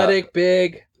Yeah. athletic,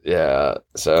 big. Yeah.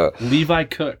 So Levi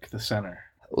Cook, the center.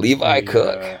 Levi The,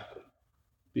 Cook.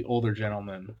 The older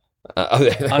gentleman.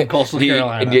 On On Coastal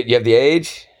Carolina. Do you have the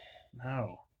age?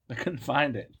 No, I couldn't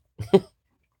find it.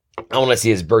 I want to see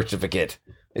his birth certificate.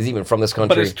 Is he even from this But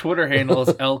country? his Twitter handle is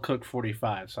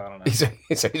lcook45, so I don't know.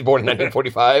 He's born in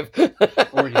 1945.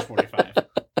 Or he's 45.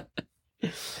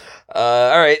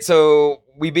 All right, so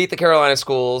we beat the Carolina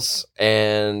schools,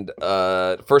 and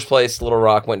first place Little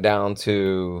Rock went down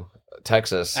to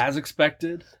Texas As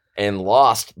expected. and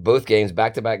lost both games,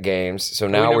 back-to-back games. So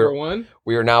now number one.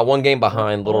 we are now one game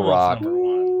behind Little Almost Rock, number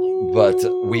one.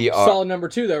 but we are Solid number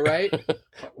 2, though, right?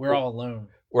 We're all alone.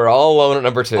 we're all alone at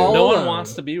number 2. All No alone. one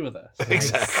wants to be with us.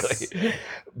 Exactly.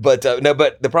 But no,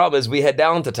 but the problem is we head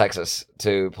down to Texas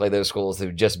to play those schools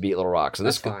who just beat Little Rock. So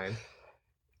That's this fine.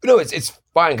 no, it's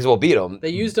fine because we'll beat them. They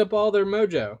used up all their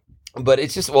mojo. But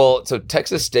it's just so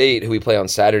Texas State, who we play on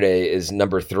Saturday, is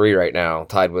number 3 right now,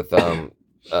 tied with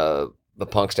the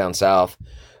Punks down south.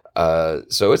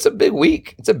 So it's a big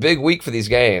week. It's a big week for these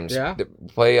games. Yeah. They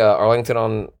play Arlington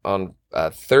on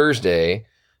Thursday,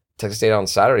 Texas State on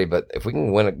Saturday. But if we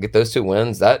can get those 2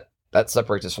 wins, that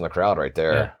separates us from the crowd right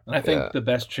there. Yeah. And I think Yeah. the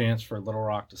best chance for Little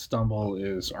Rock to stumble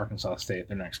is Arkansas State,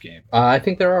 their next game. I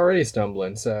think they're already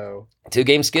stumbling, so.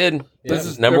 2-game skid. Yeah. This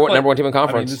is number one team in I mean,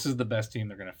 conference. this is the best team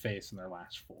they're going to face in their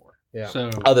last 4. Yeah. So,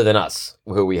 Other than us,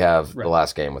 who we have Right. the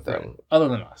last game with them. right. Other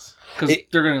than us. Because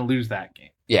It- they're going to lose that game.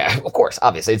 Yeah, of course.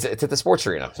 Obviously, it's at the sports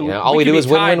arena. So you know, we all we could do be is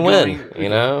win, tied win, win. going- You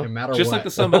know. No matter Just what. like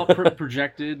the Sun Belt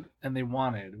projected and they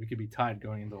wanted, we could be tied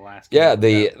going into the last game. Yeah,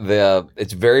 with them.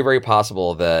 it's very, very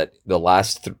possible that the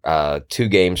last 2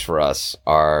 games for us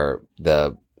are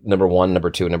the number 1, number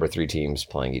 2, and number 3 teams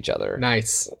playing each other.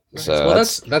 Nice. So Well,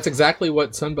 that's exactly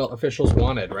what Sunbelt officials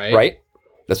wanted, right? right.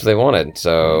 That's what they wanted. We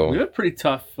So have a pretty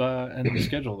tough end of the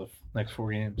schedule the next 4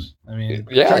 games. I mean,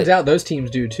 yeah, Turns out those teams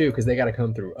do too, because they got to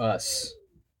come through us.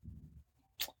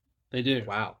 they do.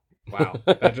 Wow.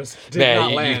 That just did Man, not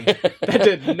you- land. That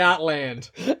did not land.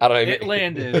 I don't know. It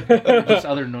landed. Just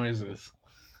other noises.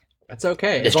 That's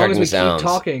okay. As long Distracting as we sounds. keep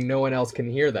talking, no one else can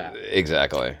hear that.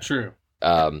 Exactly. True.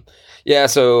 Yeah.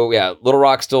 So yeah, Little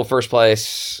Rock still first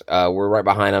place. We're right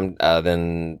behind them.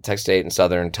 Then Texas State and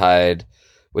Southern tied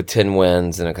with 10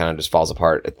 wins, and it kind of just falls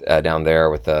apart down there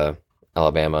with the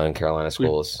Alabama and Carolina We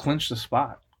schools. clinched the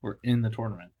spot. We're in the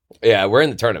tournament. Yeah, we're in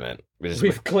the tournament.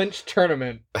 We've clinched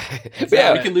tournament.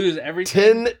 Yeah, we can lose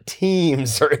everything. 10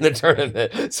 teams are in the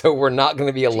tournament, so we're not going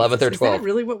to be 11th or Jesus, is that 12th.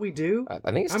 really what we do?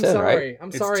 I think it's I'm 10, sorry. right? I'm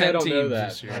It's sorry 10 I don't know teams that.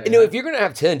 this year. You know, if you're going to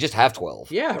have 10, just have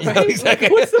 12. Yeah, You know, right? exactly.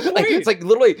 Like, what's the Like, point? it's like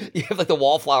literally, you have like the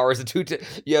Wallflowers,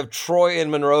 you have Troy and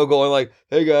Monroe going like,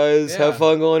 hey guys, Yeah. have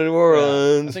fun going to New I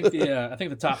Orleans. think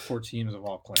the top 4 teams have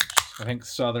all clinched. I think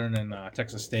Southern and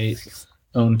Texas State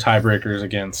own tiebreakers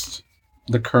against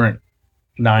the current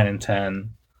 9 and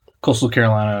 10, Coastal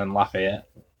Carolina and Lafayette,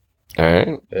 All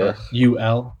right. or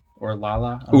UL or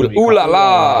Lala. I don't know Ooh, what you ooh call la it.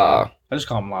 la. I just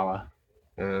call them Lala.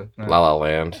 Uh, La La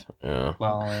Land. Yeah.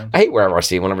 Lala Land. I hate wherever I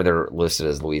see whenever they're listed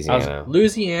as Louisiana.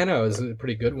 Louisiana is a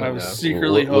pretty good one, I though. was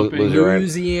secretly Lu- hoping. loser.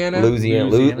 Louisiana.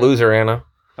 Louisiana.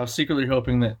 I was secretly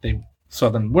hoping that they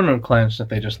Southern wouldn't have clinched. If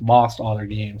they just lost all their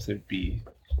games, they'd be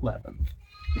 11th.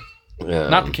 Yeah.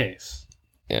 Not the case.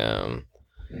 Yeah.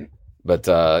 But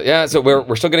yeah, so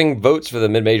we're still getting votes for the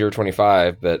mid-major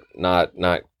 25, but not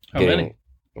How getting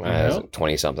many?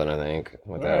 20 something, I think.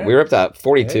 With All that. right. We were up to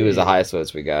 42 is the Hey. highest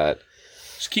votes we got.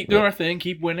 Just keep doing our thing.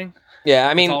 Keep winning. Yeah, I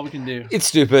That's mean, all we can do. it's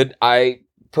stupid. I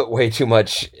put way too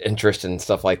much interest in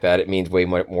stuff like that. It means way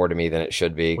more to me than it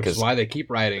should be Which is because why they keep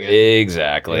writing it.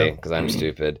 exactly Yep. because I'm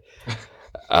stupid.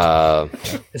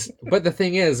 But the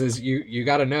thing is you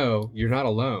got to know you're not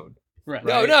alone. Right.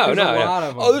 No, Right? no, There's no, a no. lot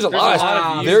of them. Oh, there's a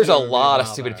lot of there's a views lot of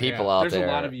out stupid there, people yeah. out There's there.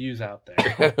 a lot of views out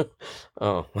there.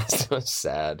 Oh, that's so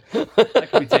sad. That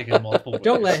could be taken multiple ways.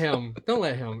 Don't let him. Don't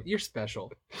let him. You're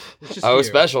special. It's just I was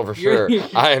you. special for sure. You're-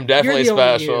 I am definitely you're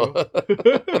the special.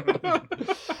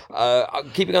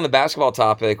 Keeping on the basketball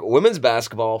topic, women's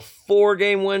basketball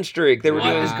 4-game win streak. They were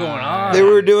What doing is going on? they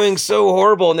were doing so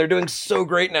horrible, and they're doing so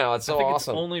great now. It's I so think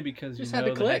awesome. it's only because you Just had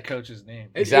know to the head click. coach's name.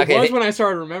 Exactly. It was when I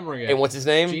started remembering it. And what's his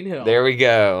name? Gene Hill. There we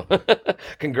go.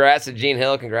 Congrats to Gene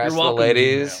Hill. Congrats You're to the welcome, Gene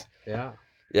ladies. Yeah.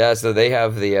 Yeah, so they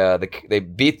have they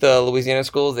beat the Louisiana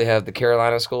schools. They have the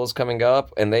Carolina schools coming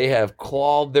up, and they have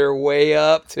clawed their way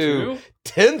up to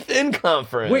 10th in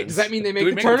conference. Wait, does that mean they make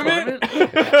Do the we tournament?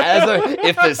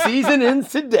 If the season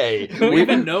ends today, Do we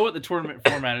even know what the tournament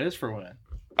format is for women?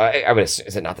 I would assume,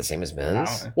 is it not the same as I men's?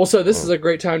 don't know. Well, so this is a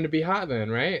great time to be hot then,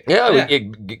 right? Yeah, Yeah.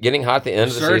 getting hot at the end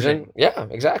of the Surging. season. Yeah,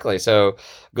 exactly. So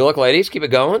good luck, ladies. Keep it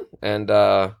going, and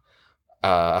I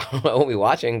won't be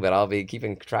watching, but I'll be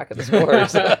keeping track of the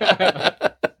scores.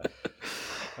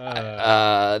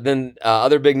 Then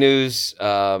other big news: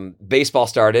 baseball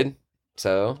started.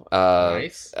 So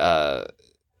Nice.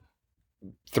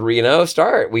 3-0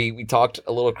 start. We talked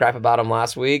a little crap about them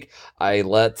last week. I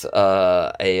let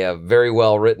a very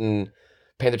well written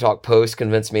Panther Talk post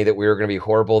convince me that we were going to be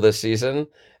horrible this season,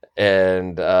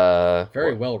 and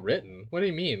Very well written. What do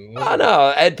you mean? I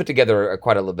know Ed put together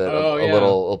quite a little bit Oh, of a yeah.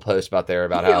 little post about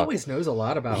about He how always knows a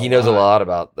lot about. he knows a lot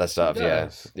about that stuff. He Yeah,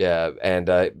 does. yeah,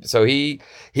 and so he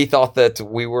thought that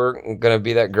we weren't going to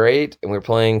be that great, and we were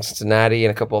playing Cincinnati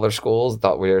and a couple other schools.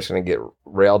 Thought we were just going to get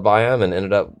railed by them, and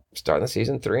ended up starting the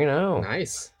season 3-0.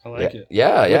 Nice. I like it.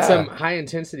 Yeah, With yeah. some high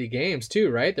intensity games too,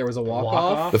 right? There was a walk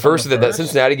Walk-off. off. The first on the that first?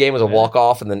 Cincinnati game was a Yeah. walk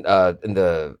off, and then in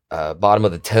the bottom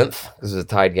of the 10th, this was a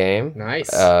tied game,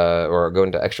 Nice. or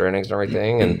going to extra innings and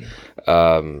everything,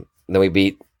 and then we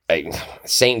beat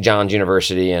St. John's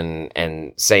University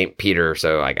and St. Peter.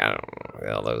 So like I don't know what the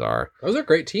hell those are. Those are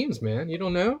great teams, man. You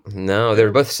don't know? No,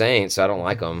 they're both Saints, so I don't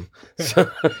like them. I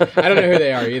don't know who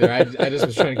they are either. I just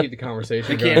was trying to keep the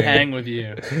conversation They going. can't hang with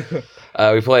you.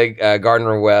 We play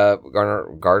Gardner, whatever.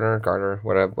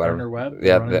 Gardner Webb,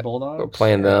 Yeah, running we're Bulldogs.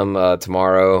 playing them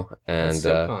tomorrow, and That's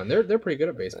SoCon. They're pretty good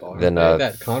at baseball. then, Then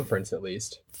that conference at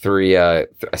least. a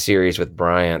series with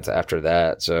Bryant after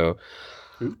that. So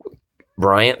Who?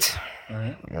 Bryant, All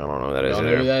right. I don't know who that I is. don't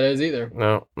know who Either. that is either.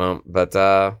 No, but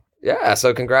yeah.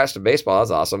 So congrats to baseball. That's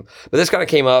awesome. But this kind of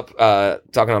came up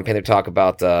talking on Panther Talk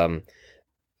about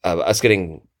us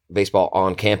getting baseball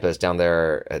on campus down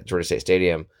there at Georgia State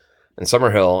Stadium in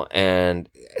Summerhill, and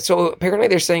so apparently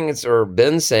they're saying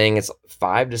Ben's saying it's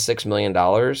 $5 to $6 million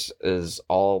is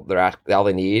all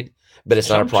they need, but it's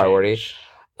not a Chump priority. change.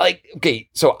 Like, okay,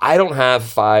 so I don't have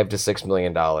 $5 to $6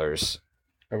 million,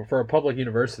 For a public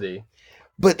university.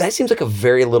 but that seems like a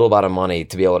very little amount of money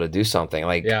to be able to do something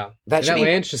like Yeah. that. And Should that be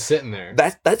land's just sitting there.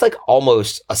 that's like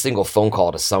almost a single phone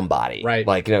call to somebody, Right.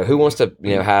 Like, who wants to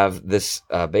have this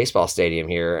baseball stadium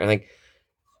here, and like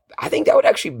I think that would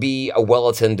actually be a well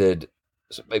attended.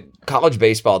 College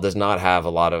baseball does not have a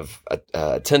lot of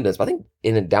attendance, but I think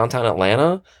in downtown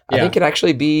Atlanta, I Yeah. think it'd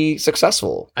actually be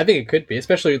successful. I think it could be,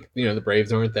 especially the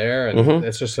Braves aren't there, and Mhm.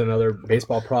 it's just another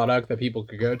baseball product that people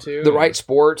could go to. The right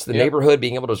sports, the Yeah. neighborhood,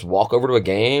 being able to just walk over to a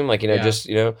game, like Yeah. just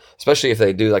especially if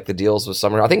they do like the deals with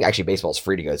summer. I think actually baseball's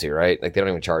free to go to, right? Like they don't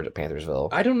even charge at Panthersville.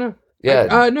 I don't know.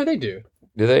 Yeah, No, they do.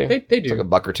 do they? They It's do. like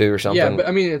 $1 or $2 or something. Yeah, but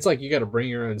I mean, it's like you got to bring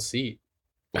your own seat.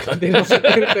 They don't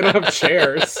have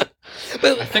chairs.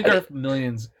 I think our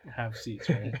millions have seats,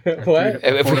 right? What?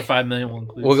 4 to 5 million will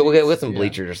include. We'll get with seats. some Yeah.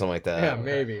 bleachers or something like that. Yeah,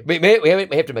 maybe. We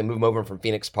have to move them over from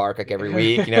Phoenix Park like every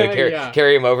week, to Yeah.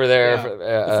 carry them over there. Yeah. For,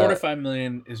 The 4 to 5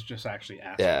 million is just actually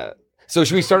asking. yeah. So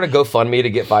should we start a GoFundMe to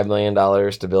get $5 million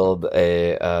to build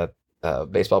a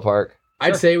baseball park?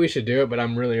 I'd say we should do it, but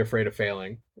I'm really afraid of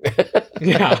failing.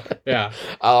 Yeah.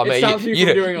 Oh It man, stops you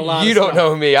from doing a lot You of don't stuff.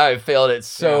 know me. I've failed at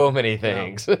so Yeah. many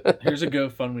things. Here's a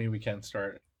GoFundMe we can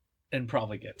start and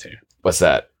probably get to. What's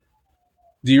that?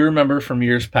 Do you remember from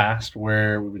years past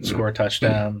where we would score a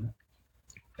touchdown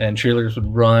and cheerleaders would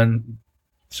run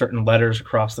certain letters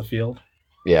across the field?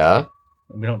 Yeah.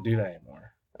 We don't do that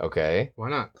anymore Okay. Why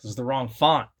not? because it's the wrong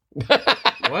font.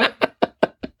 What?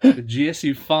 The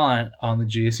GSU font on the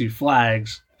GSU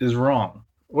flags is wrong.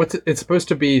 It's supposed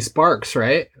to be Sparks,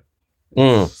 right?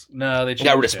 Mm. No, they changed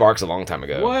Got rid of it. Sparks a long time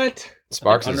ago. What?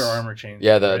 Sparks Under is Armour changed.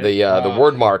 yeah. it, The right? the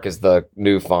word mark is the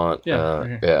new font. Yeah, right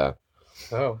here. Yeah.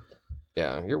 Oh.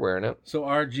 Yeah. You're wearing it. So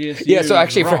our GSU. Yeah, so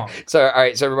actually, is wrong. all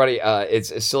right, so everybody, it's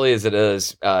as silly as it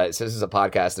is. Since this is a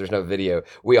podcast, there's no video.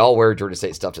 We all wear Georgia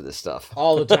State stuff to this stuff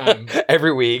All the time.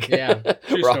 every week. Yeah.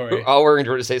 True We're story. all wearing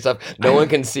Georgia State stuff. No one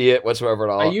can see it whatsoever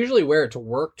at all. I usually wear it to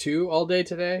work too all day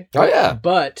today. Oh, yeah.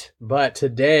 But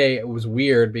today it was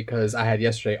weird because I had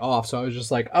yesterday off, so I was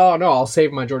just like, oh no, I'll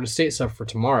save my Georgia State stuff for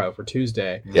tomorrow, for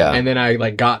Tuesday. Yeah. And then I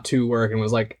got to work and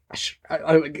was like,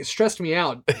 it stressed me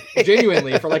out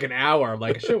genuinely for like an hour. I'm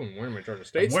like, I shouldn't be wearing my Georgia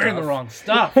State I'm stuff. wearing the wrong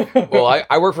stuff. Well,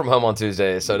 I work from home on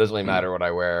Tuesdays, so it doesn't really matter what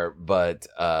I wear. But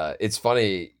it's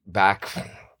funny, back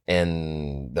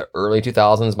in the early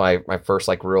 2000s, my first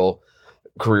real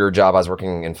career job, I was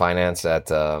working in finance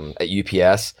at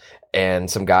UPS,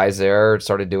 and some guys there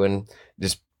started doing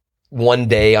just one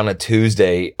day on a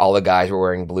Tuesday, all the guys were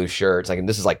wearing blue shirts. Like, and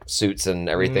this is like suits and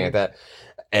everything like that.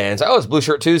 And so, it's Blue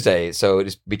Shirt Tuesday. So it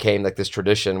just became like this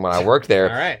tradition when I worked there.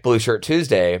 All right. Blue Shirt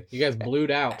Tuesday. You guys blued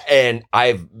out. And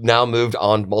I've now moved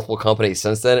on multiple companies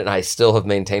since then, and I still have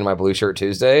maintained my Blue Shirt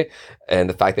Tuesday. And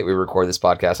the fact that we record this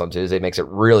podcast on Tuesday makes it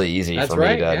really easy for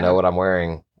me to know what I'm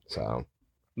wearing. So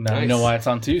now you know why it's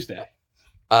on Tuesday.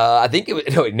 I think it was,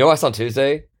 no, you know what's on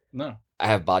Tuesday? No. I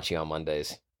have bocce on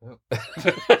Mondays. Oh.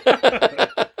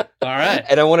 All right.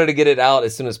 And I wanted to get it out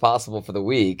as soon as possible for the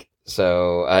week.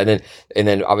 So and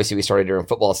then obviously we started during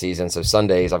football season. So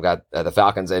Sundays I've got the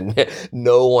Falcons, and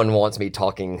no one wants me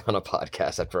talking on a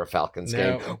podcast after a Falcons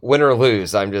game, win or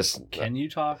lose. I'm just. Can you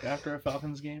talk after a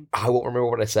Falcons game? I won't remember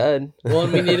what I said. Well,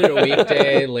 and we needed a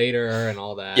weekday later and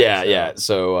all that. Yeah.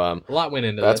 So a lot went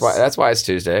into this. That's why it's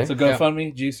Tuesday. So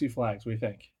GoFundMe, GC Flags. What do you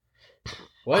think?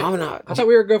 What? I'm not. I thought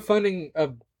we were GoFunding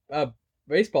a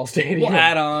baseball stadium. We'll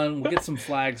add on. We'll get some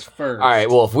flags first. All right.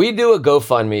 Well, if we do a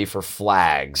GoFundMe for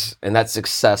flags and that's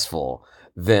successful,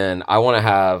 then I want to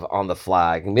have on the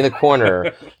flag and be in the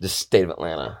corner the state of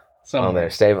Atlanta. On there,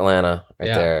 state of Atlanta, right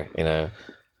there. You know.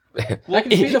 That can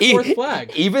be the fourth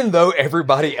flag. Even though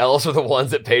everybody else are the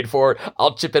ones that paid for it,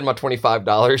 I'll chip in my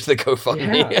 $25 to the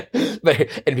GoFundMe.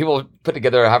 Yeah. And people put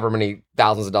together however many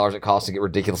thousands of dollars it costs to get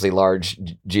ridiculously large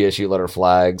GSU letter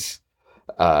flags.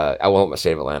 I want my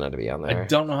state of Atlanta to be on there. I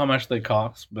don't know how much they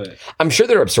cost, but I'm sure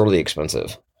they're absurdly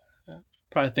expensive.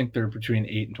 Probably think they're between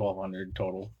 $800 and $1,200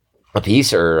 total. A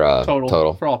piece or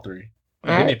total for all three.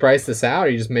 Did you price this out, or are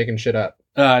you just making shit up?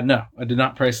 No, I did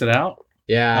not price it out.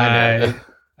 Yeah,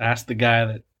 I asked the guy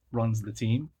that runs the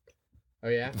team. Oh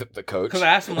yeah, the coach. Because I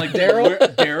asked him like Daryl.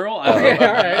 Okay,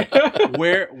 all right.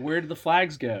 Where did the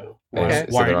flags go? Okay.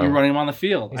 Why aren't you running them on the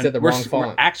field? He said the wrong font.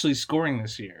 We're actually scoring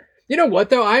this year. You know what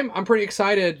though? I'm pretty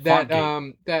excited that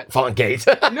that Font Gate.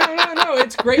 no.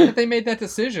 It's great that they made that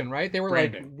decision, right? They were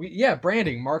Branding. like,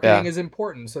 branding, marketing is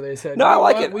important. So they said, no, I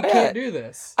like it. We can't do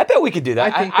this. I bet we could do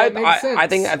that. I think that makes sense. I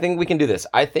think we can do this.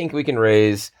 I think we can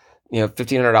raise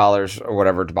 $1,500 or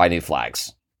whatever to buy new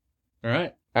flags. All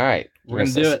right. We're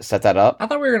gonna do it. Set that up. I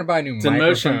thought we were gonna buy new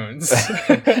microphones.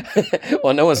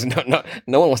 Well, no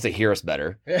one wants to hear us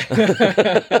better.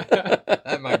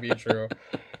 That might be true.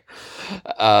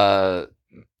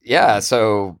 Yeah.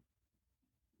 So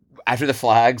after the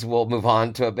flags, we'll move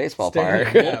on to a baseball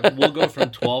park. We'll go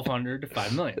from 1,200 to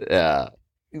 5 million. Yeah.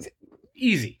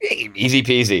 Easy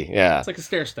peasy. Yeah. It's like a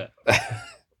stair step.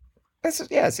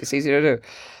 It's easy to do.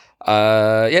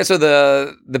 So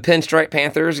the Pinstripe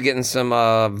Panthers getting some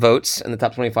votes in the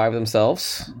top 25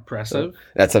 themselves. Impressive. So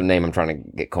that's a name I'm trying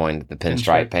to get coined. The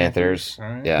Pinstripe Panthers.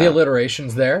 Right. Yeah. The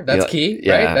alliteration's there. That's key,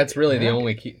 yeah. right? That's really the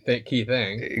only key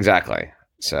thing. Exactly.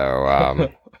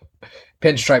 So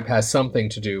Pinstripe has something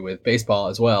to do with baseball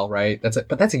as well, right?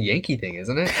 But that's a Yankee thing,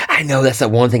 isn't it? I know that's the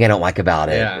one thing I don't like about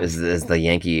it Yeah. is the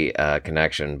Yankee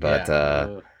connection,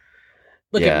 but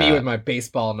Look at me with my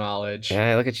baseball knowledge.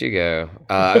 yeah, look at you go.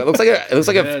 It looks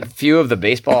like a few of the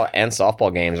baseball and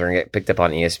softball games are gonna get picked up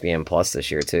on ESPN Plus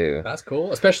this year too. That's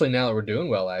cool, especially now that we're doing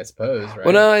well, I suppose. Right?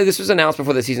 Well, no, this was announced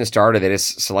before the season started. They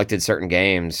just selected certain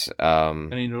games.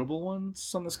 Any notable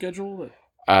ones on the schedule?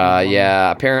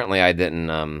 Yeah. Apparently, I didn't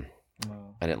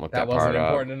look that part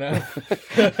up. Wasn't important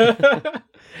enough.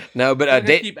 No, but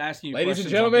keep asking you ladies and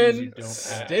questions on things gentlemen, you don't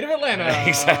ask. state of Atlanta.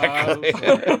 Exactly.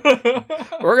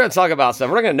 We're going to talk about stuff.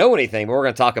 We're not going to know anything, but we're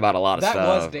going to talk about a lot of That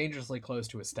stuff. was dangerously close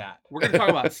to a stat. We're going to talk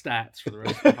about stats for the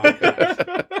rest of the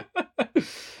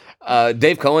podcast.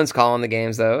 Dave Cohen's calling the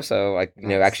games though, so I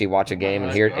actually watch a game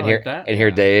and hear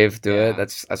Dave do it.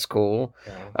 That's cool.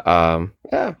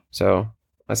 Yeah. So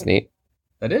that's neat.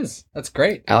 That's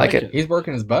great. I like it. He's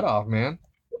working his butt off, man.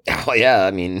 Oh yeah,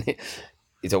 I mean,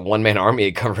 he's a one-man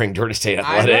army covering Georgia State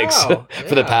athletics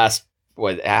for the past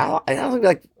I don't think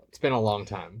like it's been a long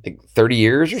time, like 30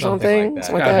 years or something. Like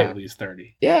Something like Gotta be that. at least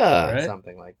 30. Yeah, Right?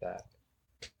 something like that.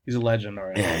 He's a legend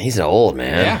already. yeah, he's old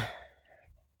man. Yeah.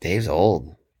 Dave's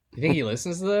old. You think he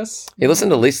listens to this? He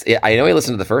listened to at least. Yeah, I know he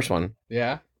listened to the first one.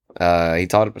 Yeah. He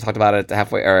talked about it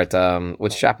halfway or at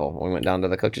Woods Chapel when we went down to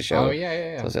the coaches show. Oh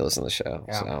yeah. So they listened to the show.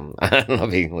 Yeah. So I don't know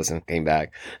if he came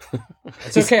back.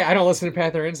 It's okay. I don't listen to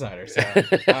Panther Insider. So,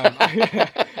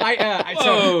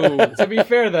 to be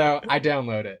fair though, I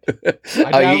download it.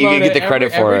 You get the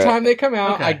credit for every it. time they come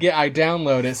out. Okay. I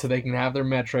download it so they can have their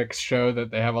metrics show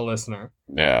that they have a listener.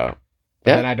 Yeah.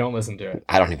 And then I don't listen to it.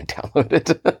 I don't even download it.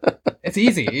 It's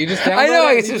easy. You just download I know.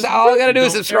 it. It's just all I gotta do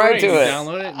is subscribe to it.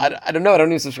 Download it. I don't know. I don't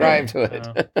even subscribe to it.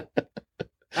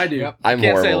 I do. Yep. I I'm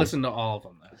can't say horrible. listen to all of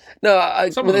them though. No,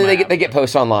 Some of they, them they have, get they get but-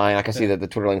 posts online. I can see that the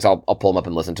Twitter links. I'll pull them up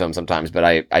and listen to them sometimes. But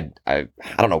I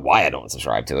don't know why I don't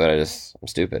subscribe to it. I'm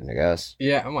stupid, I guess.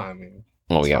 Yeah, well, I mean,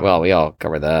 Well, we all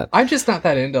covered that. I'm just not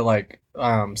that into like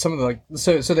some of the like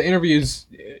so the interviews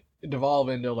devolve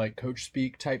into like coach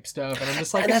speak type stuff, and I'm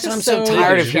just like, And it's that's just what I'm so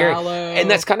tired of hearing. shallow. And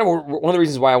that's kind of one of the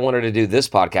reasons why I wanted to do this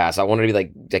podcast. I wanted to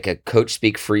be like a coach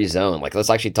speak free zone. Like,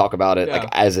 let's actually talk about it Yeah. like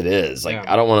as it is. Like,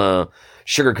 Yeah. I don't want to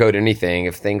sugarcoat anything.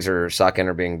 If things are sucking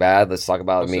or being bad, let's talk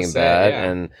about Let's it being just say, bad.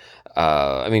 yeah. And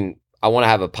I mean, I want to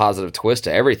have a positive twist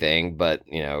to everything, but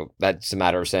that's a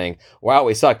matter of saying, "Wow,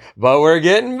 we suck, but we're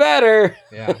getting better."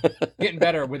 Yeah, getting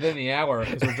better within the hour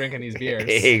because we're drinking these beers.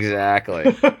 Exactly.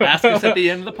 Ask us at the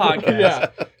end of the podcast. Yeah.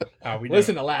 How we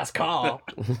Listen to Last Call.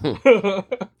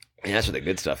 And that's what the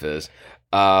good stuff is.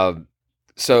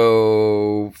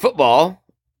 So football.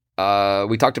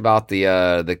 We talked about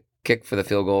the kick for the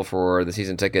field goal for the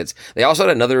season tickets. They also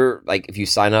had another, like, if you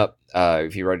sign up,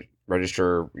 if you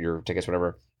register your tickets,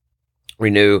 whatever,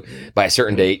 renew by a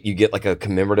certain date, you get like a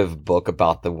commemorative book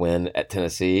about the win at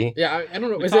Tennessee. Yeah, I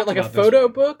don't know. We Is it talked like a about this photo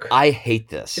one. book? I hate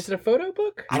this. Is it a photo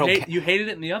book? I don't You hated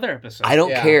it in the other episode. I don't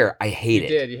Yeah. care. I hate You it.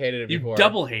 did. You hated it You before.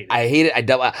 double hate it. I hate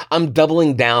it. I'm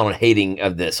doubling down on hating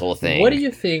of this whole thing. What do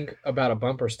you think about a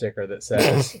bumper sticker that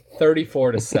says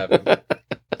 34-7?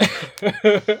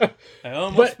 I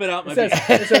almost But spit out my it says,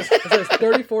 beer. it says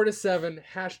 34-7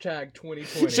 hashtag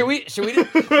 2020. Should we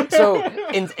so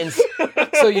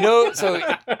so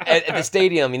at the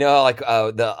stadium, how like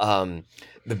the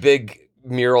big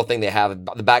mural thing they have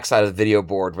the backside of the video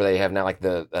board where they have now like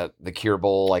the cure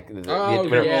bowl, like Oh,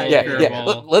 whatever. yeah. Cure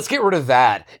bowl. Let's get rid of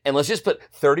that and let's just put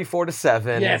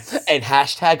 34-7 Yes. and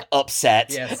hashtag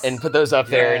upset Yes. and put those up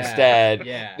there Yeah. instead.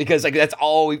 Yeah. Because like that's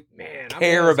all we Man,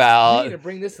 care about. We need to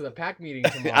bring this to the pack meeting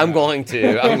tomorrow. I'm going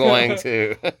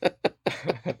to.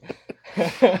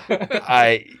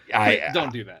 I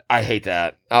Don't do that. I hate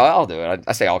that. Oh, I'll do it.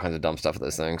 I say all kinds of dumb stuff at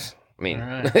those things. I mean, All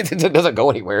right. it doesn't go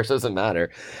anywhere, so it doesn't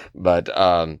matter. But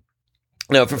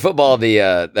no, for football, the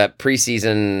that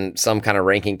preseason some kind of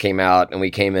ranking came out, and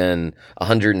we came in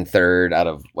 103rd out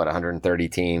of 130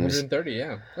 teams. 130,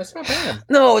 yeah. That's not bad.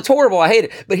 No, it's horrible. I hate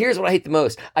it. But here's what I hate the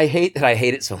most. I hate that I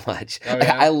hate it so much. Oh,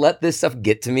 yeah? I let this stuff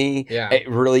get to me. Yeah. It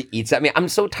really eats at me. I'm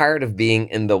so tired of being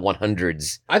in the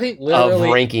 100s I think of literally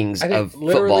rankings I think of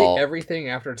literally football. everything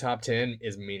after top 10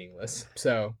 is meaningless.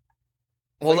 So,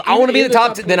 Well, like, I want to be in even the top.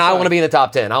 top 10, then I 25. want to be in the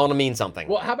top 10. I want to mean something.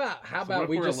 well, how about So what if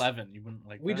we we're just 11? You wouldn't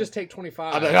like we that? just take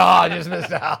 25? I'm like, oh, I just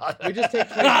missed out. We just take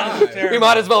Ah, 25. We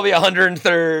might as well be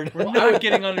 103rd. We're Well, not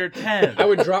getting under 10. I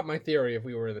would drop my theory if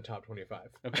we were in the top 25.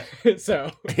 Okay. So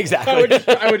Exactly.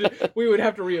 we would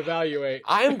have to reevaluate.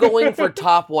 I'm going for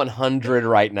top 100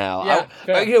 right now. Yeah,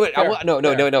 fair, you know what? fair, No.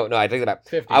 fair. I take that back.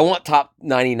 50. I want top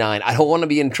 99. I don't want to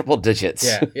be in triple digits.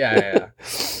 Yeah.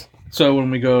 So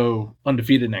when we go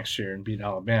undefeated next year and beat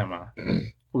Alabama,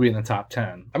 we'll be in the top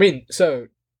 10. I mean, so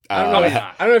I don't know.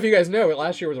 Uh, I don't know if you guys know, but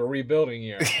last year was a rebuilding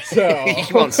year. So You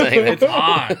keep on saying It's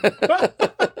on.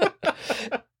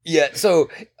 Yeah. So,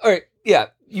 all right. Yeah.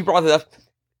 You brought it up.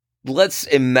 Let's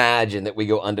imagine that we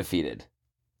go undefeated.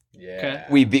 Yeah.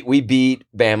 We beat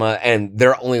Bama, and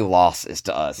their only loss is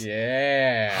to us.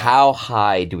 Yeah. How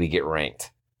high do we get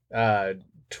ranked?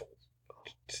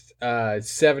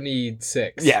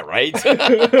 76. Yeah, right.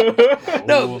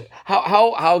 No,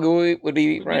 how good would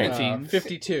we be ranked? 15.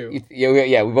 52.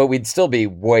 Yeah, but we'd still be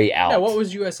way out. Yeah, what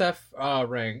was USF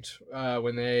ranked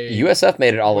when they USF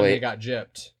made it all the when way? they got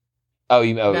gypped?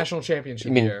 National National championship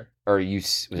you mean- year. or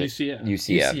UCF?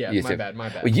 UCF. UCF. My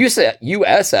bad. Well,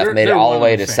 USF They're- made it they're all the one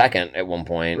way and to the same. second at one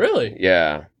point. Really?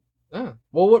 Yeah. Oh.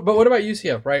 Well, but what about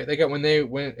UCF? Right? They got when they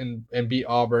went and beat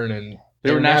Auburn and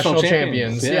They were national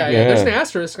champions. Yeah. Yeah. There's an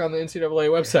asterisk on the NCAA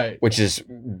website. Which is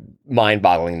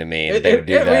mind-boggling to me that It, they would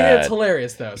do I mean, that. it's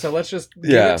hilarious though. So let's just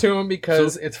give Yeah. it to them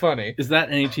because So- it's funny. Is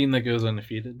that any team that goes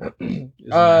undefeated? Is a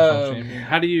national Um, champion?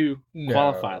 How do you no.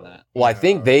 qualify that? Well, I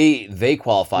think they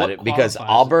qualified What it because qualifies it for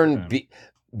Auburn them? beat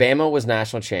Bama was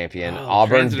national champion. Oh,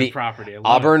 Auburn transitive beat property. I love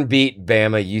Auburn beat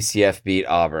Bama. UCF beat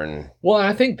Auburn. Well,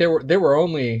 I think there were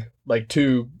only like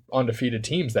 2 undefeated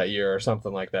teams that year or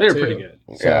something like that. it. They were too. pretty good.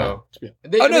 So Yeah.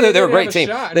 Oh, no, they were a didn't great have a team.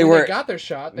 shot. They When were- got their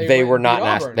shot. they went were and not beat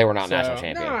nas- Auburn. they were not national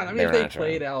champion. No, I mean They if were they national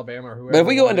played Alabama or whoever. But if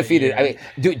we go won that undefeated, year- I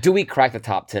mean, do we crack the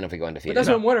top 10 if we go but undefeated? that's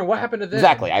what I'm wondering. What happened to them?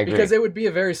 Exactly, I agree. Because it would be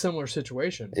a very similar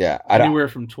situation. Yeah, I don't. Anywhere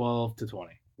from 12 to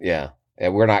 20. Yeah,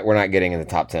 we're not getting in the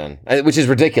top 10, which is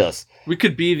ridiculous. We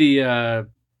could be the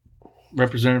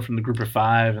representative from the group of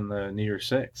 5 and the New Year's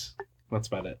 6. That's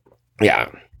about it. Yeah,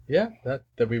 Yeah, that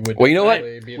we would. Well, you know what?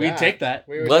 definitely be We'd that. take that.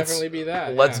 We would Let's- definitely be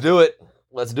that. let's yeah. do it.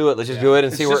 Let's do it. Let's just do it and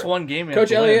It's see just where. one game. we Coach have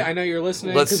to Elliott, win. I know you're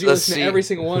listening Let's- because you let's listen see. to every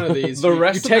single one of these. The You-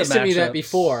 rest you of the texted me that matchups-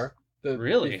 before.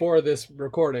 Really? Before this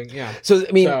recording, yeah. So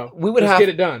I mean, So, we would let's have get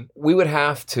it done.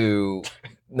 to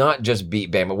not just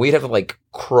beat Bama. We'd have to like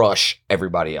crush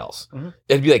everybody else. Mhm.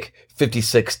 It'd be like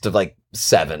 56 to like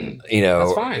 7, you know,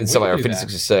 That's fine. and We something can or do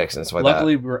 56 that. to 6 and stuff like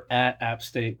Luckily, we're at App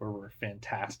State where we're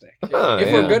fantastic. that. Oh, If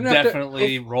yeah. we're good enough to-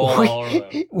 Definitely roll all over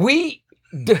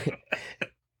them.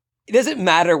 It doesn't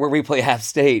matter where we play App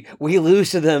State. We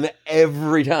lose to them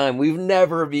every time. We've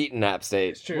never beaten App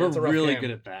State. It's true. We're it's a rough really game.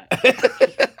 good at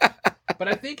that. But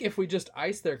I think if we just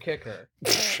ice their kicker,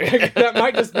 that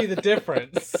might just be the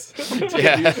difference.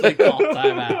 Yeah. Usually call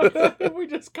timeout. If we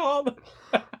just call them.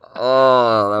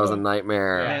 Oh, that was a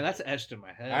nightmare. Man, that's etched in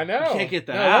my head. I know. You can't get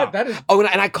that No, out. That is. Oh,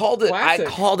 and I called it. Classic. I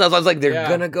called. I was like, they're Yeah.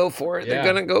 gonna go for it. They're Yeah.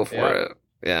 gonna go for Yeah. it.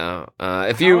 Yeah.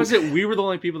 If How you is it we were the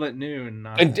only people that knew and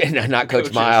not and not Coach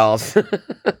coaches? Miles.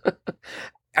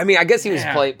 I mean, I guess he was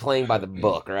Yeah. playing by the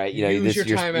book, right? You know, Use this, your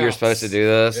you're timeouts. supposed to do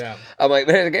this. Yeah. I'm like,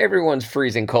 man, everyone's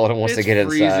freezing cold and wants to It's get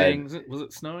inside. freezing. Was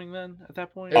it snowing then at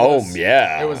that point? It Oh was-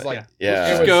 yeah, It was like yeah. Let's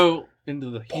It just was go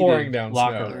into the heated pouring down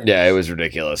locker snow. room. yeah, it was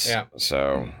ridiculous. Yeah.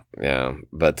 So yeah,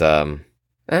 but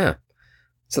yeah.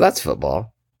 So that's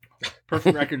football.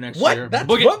 Perfect record next What? year. That's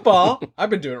Book it. football. I've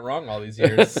been doing it wrong all these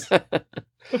years.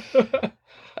 You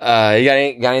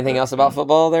got anything else about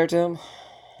football there, Tim?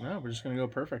 No, we're just gonna go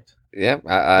perfect. Yeah,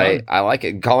 I Done. I like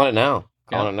it. Calling it now.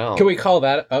 Yeah. Calling it now. Can we call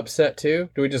that upset too?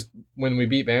 Do we just when we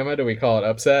beat Bama? Do we call it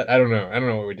upset? I don't know. I don't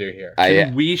know what we do here.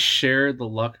 Can we share the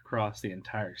luck across the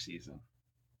entire season?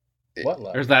 What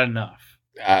luck? Or is that enough?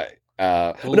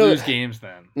 We'll no, lose games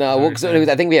then. no. Is Well, that 'cause what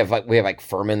you're I think we have like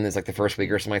Furman is like the first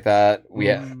week or something like that. We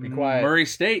saying? have Be quiet. Murray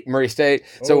State. Murray State.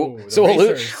 So Oh, so the we'll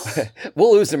lose, Racers.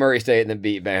 we'll lose to Murray State and then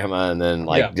beat Bama and then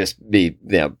like Yeah. just be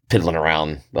piddling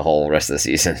around the whole rest of the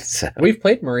season. So We've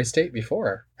played Murray State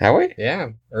before. have we Yeah,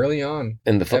 early on.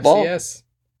 in the football? FCS.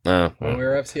 No, When we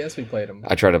were FCS, we played them.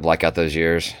 I try to black out those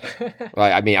years.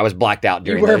 Well, I mean, I was blacked out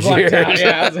You during were those blacked years. out.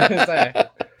 Yeah, I was gonna say.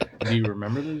 Do you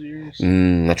remember those years?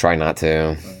 I try not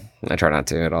to. I try not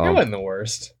to at It all. wasn't the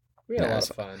worst. We had a Yeah, lot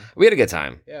of fun. We had a good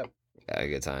time. Yeah. Yeah, a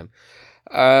good time.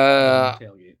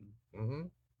 Tailgating. hmm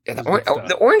Yeah, the, It was good stuff.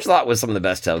 the orange lot was some of the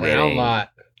best tailgating. Brown lot.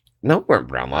 No, we weren't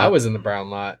brown lot. I was in the brown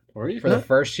lot Were you? for the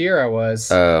first year. I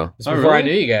was. Oh. It was Oh, before I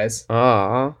really? knew you guys.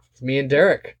 Oh. It's me and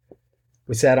Derek.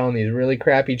 We sat on these really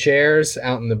crappy chairs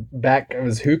out in the back. It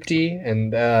was hoopty,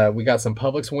 and we got some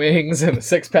Publix wings and a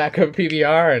 6-pack of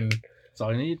PBR. And That's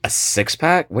all you need. A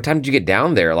 6-pack? What time did you get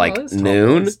down there? Like Oh, it's tall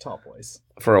noon boys, tall boys.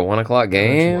 for a 1:00 Too long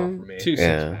game? for me. 2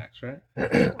 Yeah. 6-packs,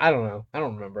 right? I don't know. I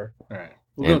don't remember. All right.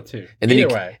 We'll And- go 2. And then Either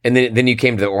you way. and then you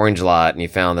came to the orange lot and you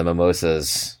found the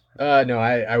mimosas. No,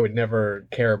 I would never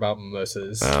care about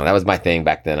mimosas. That was my thing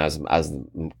back then. I was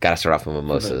gotta start off with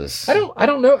mimosas. I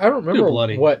don't know. I don't remember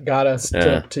bloody. what got us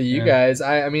Yeah. to you Yeah. guys.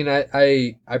 I mean,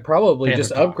 I probably Panther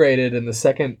just talk. upgraded in the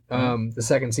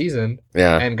second season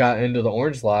Yeah, and got into the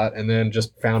orange lot, and then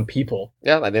just found people.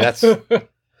 yeah. I mean that's.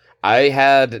 I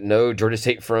had no Georgia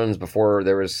State friends before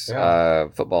there was Yeah.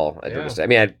 football at Yeah. Georgia State. I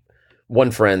mean, I had one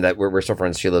friend that we're still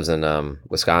friends. She lives in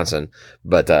Wisconsin,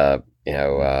 but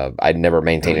I'd never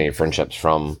maintained any friendships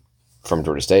from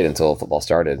Georgia State until football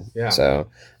started. Yeah. So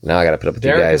now I got to put up with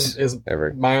you Derek guys. is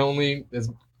Ever. my only is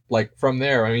like from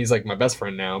there. I mean, he's like my best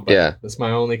friend now. But Yeah. that's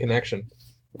my only connection.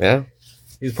 Yeah.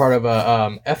 He's part of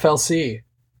a FLC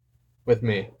with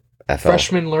me. FL.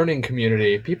 Freshman Learning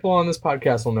Community. People on this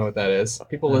podcast will know what that is.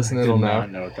 People listening will know.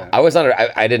 know what that. I was not.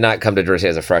 I did not come to Georgia State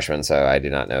as a freshman, so I do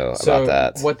not know So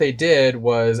about that. what they did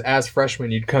was, as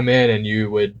freshmen, you'd come in and you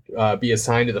would be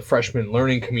assigned to the freshman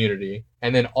learning community,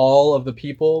 and then all of the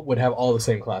people would have all the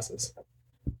same classes.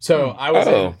 So I was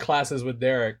Oh. in classes with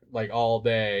Derek like all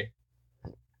day.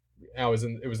 I was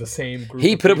in. It was the same group.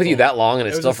 He of put up with you people. that long, and It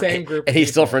it's was still the same group, and of he's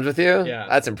still people. friends with you. Yeah.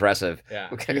 That's impressive. Yeah.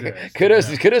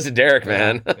 Kudos to Derek,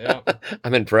 man. Yeah.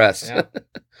 I'm impressed. Yeah.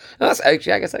 That's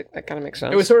actually, I guess that kind of makes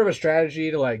sense. It was sort of a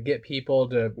strategy to like get people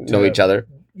to know each other.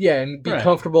 Yeah, and be Right.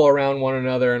 comfortable around one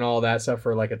another and all that stuff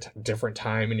for like a different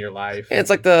time in your life. And it's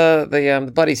like the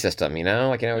buddy system, you know,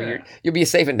 like Yeah. you'll be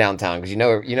safe in downtown because you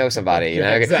know somebody, you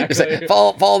Yeah, know. exactly. Just like,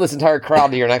 follow this entire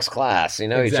crowd to your next class. You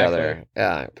know Exactly. each other.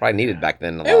 Yeah, probably needed back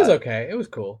then. A It was lot. okay. It was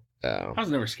cool. So, I was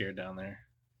never scared down there.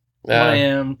 yeah. 1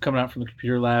 a.m. coming out from the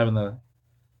computer lab in the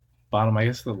bottom, I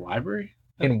guess, of the library.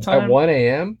 At time. 1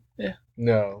 a.m. Yeah.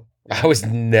 No, I was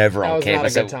never that on was not a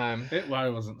campus. good time. I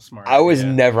wasn't smart. I was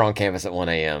Yeah. never on campus at 1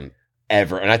 a.m.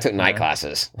 ever, and I took night Yeah.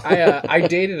 classes. I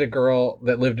dated a girl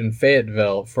that lived in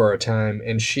Fayetteville for a time,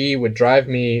 and she would drive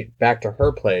me back to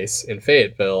her place in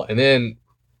Fayetteville, and then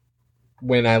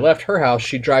when I left her house,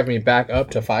 she'd drive me back up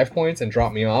to 5 Points and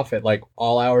drop me off at like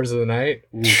all hours of the night.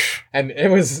 And it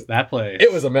was That place.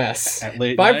 it was a mess. At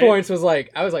late 5 night? Points was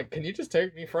like, I was like, can you just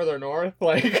take me further north?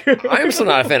 Like, I'm still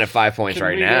not a fan of 5 Points Can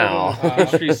right we go now. to the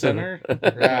Country Center.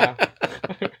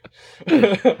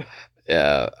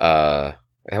 Yeah.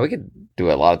 Yeah, we could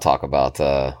do a lot of talk about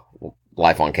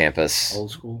life on campus.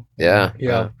 Old school. Yeah.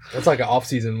 Yeah. That's like an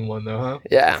off-season one, though, huh?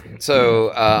 Yeah.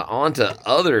 So on to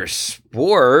other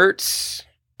sports.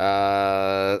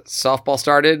 Softball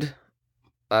started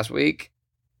last week.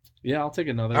 Yeah, I'll take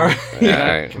another. All right. Can, Yeah. I,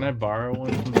 Alright. can I borrow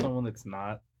one from someone that's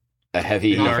not A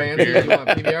heavy. Not Dark fancy? beer. You want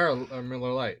PBR or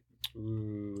Miller Lite?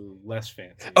 less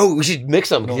fancy? Oh, we should mix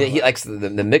them. Miller He Lite. likes the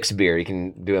mixed beer. You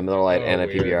can do a Miller Lite Oh, and a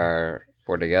weird. PBR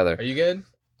poured together. Are you good?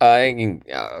 I can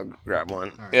grab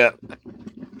one. All right.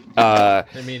 Yeah.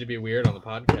 I mean to be weird on the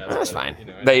podcast. That's but, fine.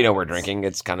 it They know we're happens. drinking.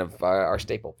 It's kind of our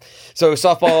staple. So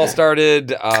softball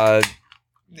started.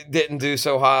 Didn't do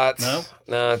so hot.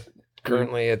 No?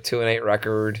 Currently a 2-8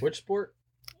 record. Which sport?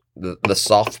 The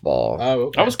softball. Oh,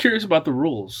 okay. I was curious about the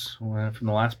rules from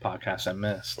the last podcast I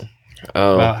missed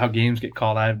Oh. about how games get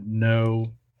called. I have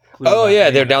no clue. Oh about yeah,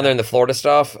 any they're of down that. there in the Florida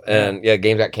stuff, and yeah,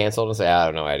 games got canceled. And say I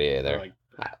have no idea They're either.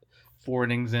 like 4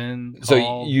 innings in. So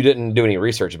called, you didn't do any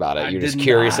research about it. I You're just did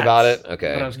curious not. about it. but I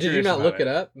Okay. was Did you curious not about look it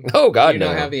up? Oh God, Do you no.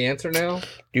 not have the answer now?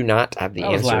 Do not have the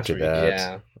That was answer last to week.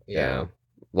 that. Yeah.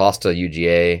 Lost to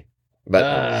UGA, but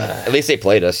Ah. at least they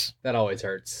played us. That always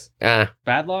hurts.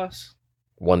 Bad loss?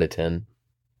 1-10.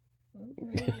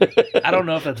 I don't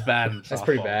know if that's bad. In That's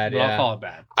pretty softball, bad, but yeah. I'll call it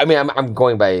bad. I mean, I'm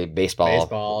going by baseball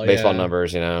Baseball, yeah.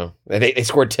 numbers. You know, they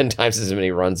scored 10 times as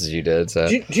many runs as you did. So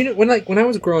Do you know when I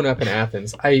was growing up in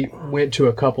Athens, I went to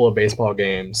a couple of baseball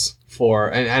games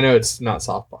and I know it's not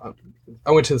softball.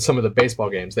 I went to some of the baseball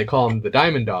games. They call them the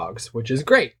Diamond Dogs, which is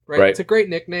great, right? Right. It's a great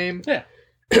nickname. Yeah.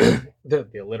 The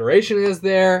alliteration is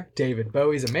there. David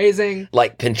Bowie's amazing.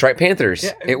 like Pinstripe Panthers,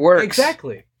 Yeah, it works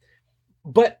Exactly.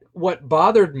 But what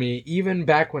bothered me, even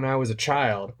back when I was a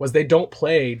child, was they don't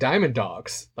play Diamond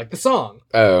Dogs, like the song.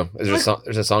 Oh, there's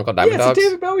a song called Diamond yeah, Dogs. it's a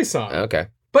David Bowie song. Okay.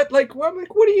 But like, I'm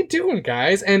like, what are you doing,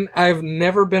 guys? And I've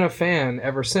never been a fan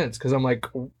ever since because I'm like,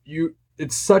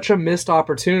 it's such a missed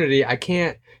opportunity. I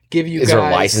can't give you Is guys.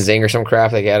 there licensing or some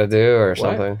crap they got to do or What?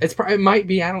 something? It might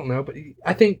be, I don't know, but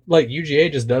I think like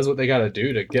UGA just does what they got to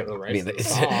do to get the rights to the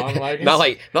it's song. Like, not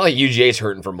like UGA's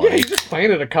hurting for yeah, money. you just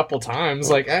playing it a couple times.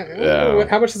 Like, Yeah.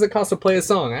 how much does it cost to play a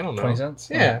song? I don't know. 20 cents?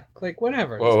 Yeah, like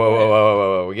whatever. Whoa, Just whoa, play whoa, it. whoa,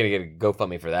 whoa, whoa! We gotta get a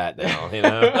GoFundMe for that now. You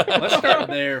know. Let's start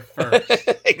there first.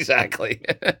 Exactly.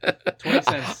 20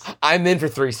 cents. I'm in for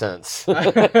 3 cents.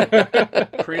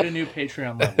 Create a new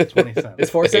Patreon level. 20 cents. It's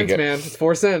 4 There you cents, go. man. It's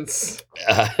 4 cents.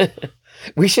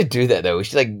 We should do that though. We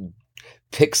should like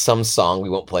pick some song we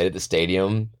won't play at the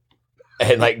stadium,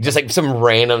 and like just like some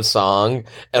random song,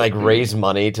 and like raise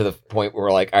money to the point where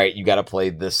we're like, all right, you got to play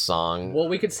this song. Well,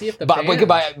 we could see if the But we could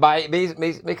band-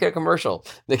 make it a commercial.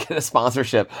 Make it a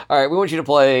sponsorship. All right, we want you to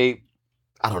play,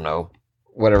 I don't know,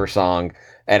 whatever song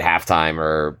at halftime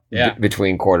or Yeah.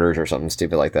 between quarters or something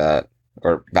stupid like that,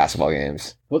 or basketball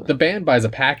games. Well, the band buys a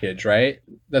package, right?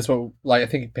 That's what, like, I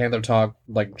think Panther Talk,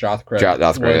 like Jothkra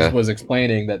Jothkra, yeah. was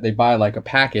explaining that they buy like a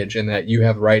package and that you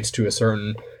have rights to a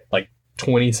certain like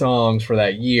 20 songs for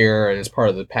that year and it's part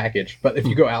of the package. But if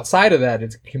you go outside of that,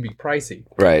 it can be pricey.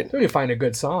 Right. So you find a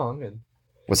good song and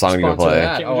What song are you gonna Sponsor play?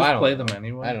 that. Can't we Oh, just I don't play know. them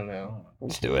anyway? I don't know.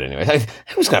 Just do it anyway.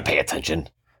 Who's gonna pay attention?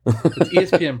 It's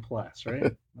ESPN Plus,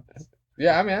 right?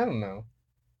 Yeah, I mean, I don't know.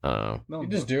 No, You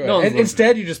just do it. no one's And listening.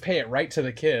 instead, you just pay it right to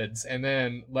the kids and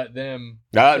then let them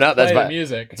No, play that's the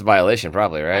music. it's a violation,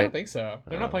 probably, I right? don't think so.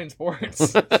 They're Oh. not playing sports.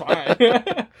 It's fine. But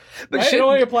Right? It shouldn't-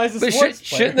 only applies to But sports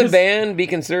shouldn't the players. band be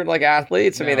considered like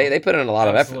athletes? I mean, No. they put in a lot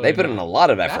of effort. They Absolutely put in not. a lot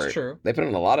of That's effort. true. They put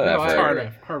in a lot of No, I It's effort. agree.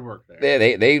 hard work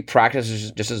there. They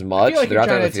practice just as I much. feel like They're you're out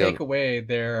there trying in to the field. take away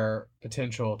their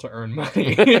potential to earn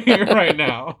money right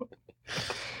now.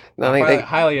 No, I think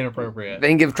Highly inappropriate. they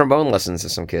can give trombone lessons to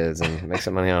some kids and make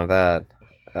some money on that.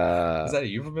 Is that a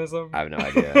euphemism? I have no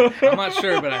idea. I'm not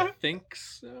sure, but I think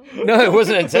so. No, it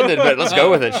wasn't intended, but let's go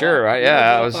with it. Sure, right?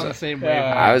 Yeah, We're both on the same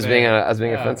wavelength I I was being there.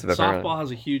 Yeah. offensive. Apparently. Softball has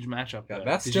a huge matchup. Yeah, though.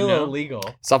 that's Did still you know? illegal.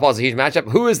 Softball is a huge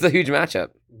matchup. Who is the huge matchup?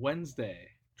 Wednesday,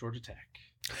 Georgia Tech.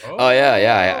 Oh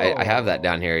yeah. I have that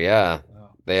down here. Yeah, Oh,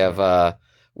 they have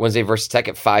Wednesday versus Tech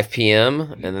at 5 p.m.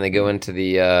 and then they go into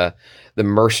the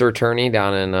Mercer tourney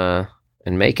down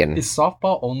in Macon. Is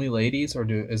softball only ladies, or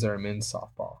is there a men's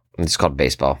softball? It's called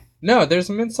baseball. No, there's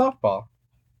a men's softball.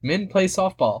 Men play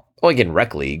softball. Well, again,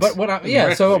 rec leagues. But what In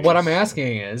rec so what leagues. I'm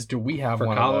asking is, do we have For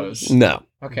one college? of those? No,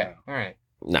 Okay, all right.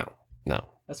 no.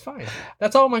 That's fine.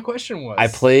 That's all my question was. I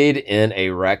played in a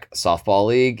rec softball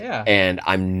league, Yeah. and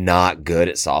I'm not good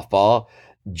at softball.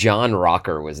 John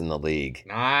Rocker was in the league.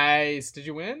 Nice. Did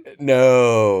you win?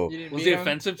 No. You didn't Was beat he him?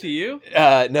 offensive to you?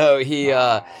 No, he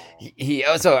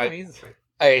also, Oh, he's-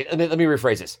 let me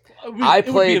rephrase this. It I would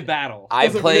be played- a battle. I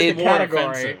Doesn't fit played- the more category.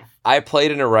 offensive. I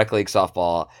played in a rec league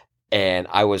softball, and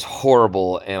I was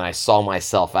horrible, and I saw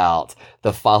myself out.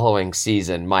 The following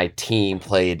season, my team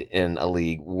played in a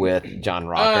league with John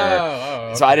Rocker.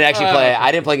 Oh, So I didn't actually play. okay.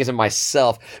 I didn't play against him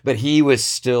myself, but he was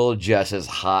still just as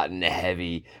hot and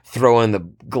heavy, throwing the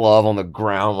glove on the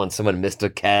ground when someone missed a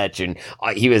catch, and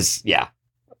he was, yeah.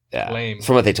 Lame.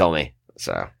 From what they told me.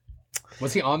 So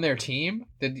Was he on their team?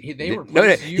 Did he, they No,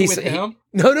 replace no, you he's- with him?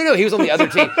 no, he was on the other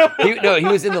team. He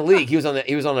was in the league. He was on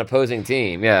an opposing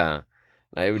team. Yeah.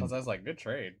 I would, Because I was like, good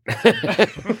trade.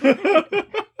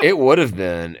 it would have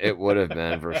been. It would have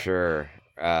been for sure.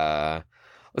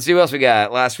 Let's see what else we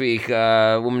got. Last week,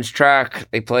 women's track.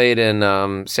 They played in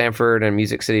Sanford and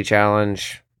Music City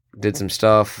Challenge. Did some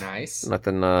stuff. Nice.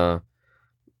 Nothing. Loda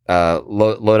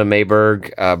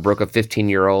Mayberg broke a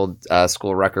 15-year-old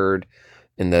school record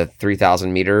in the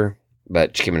 3,000 meter,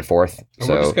 but she came in fourth. And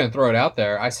So we're just going to throw it out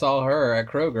there. I saw her at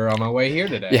Kroger on my way here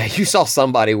today. yeah, you saw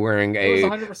somebody wearing It a was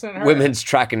 100% her. women's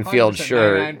track and field 100%,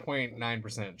 shirt.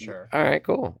 99.9% sure. All right,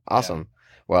 cool, awesome.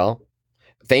 Well,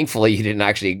 thankfully you didn't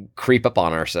actually creep up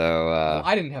on her. So Well,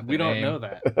 I didn't have the We don't name. know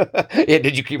that. yeah,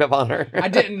 did you creep up on her? I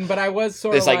didn't, but I was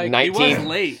sort It's of like like... He 19. was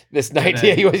late. This night, today.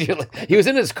 yeah, he was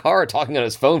in his car talking on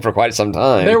his phone for quite some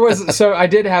time. There was... So I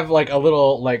did have like a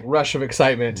little like rush of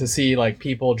excitement to see like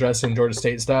people dressed in Georgia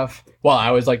State stuff. While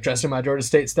I was like dressed in my Georgia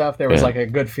State stuff, there was Yeah. like a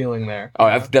good feeling there. Oh,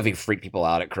 I've definitely freaked people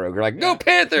out at Kroger. Like, go Yeah.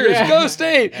 Panthers, Yeah. go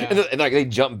State, Yeah. and like they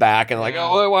jump back and like, Yeah.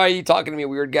 oh, why are you talking to me,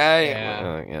 weird guy?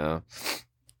 Yeah. Yeah.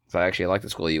 So I actually like the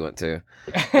school you went to.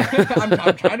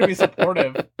 I'm trying to be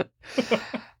supportive.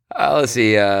 Let's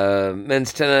see.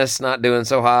 Men's tennis not doing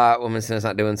so hot. Women's tennis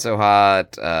not doing so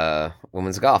hot.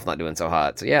 Women's golf not doing so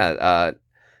hot. So yeah, it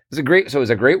was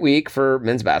a great week for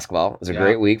men's basketball. It was a Yeah.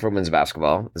 great week for women's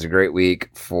basketball. It was a great week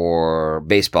for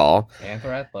baseball.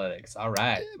 Panther Athletics. All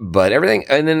right. But everything,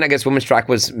 and then I guess women's track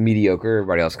was mediocre.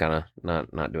 Everybody else kind of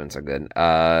not doing so good.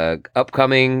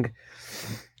 Upcoming,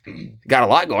 got a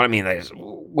lot going. I mean, there's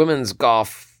women's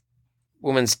golf,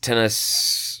 women's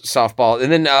tennis, softball,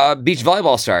 and then beach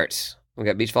volleyball starts. We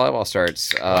got beach volleyball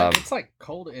starts. It's like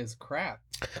cold as crap.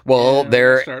 Well, Yeah,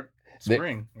 they're start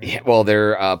spring.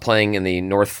 they're playing in the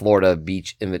North Florida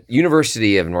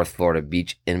University of North Florida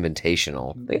Beach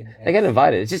Invitational. They got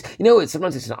invited. It's just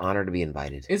sometimes it's an honor to be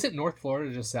invited. Is it North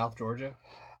Florida, just South Georgia?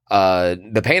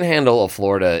 The Panhandle of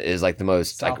Florida is like the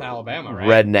most South like, Alabama, right?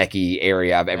 rednecky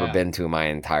area I've ever Yeah. been to in my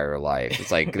entire life.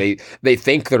 It's like they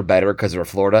think they're better because they're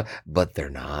Florida, but they're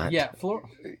not. Yeah,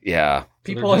 Yeah.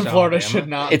 people in just Florida Alabama. should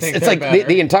not It's think it's they're like better.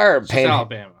 the entire It's just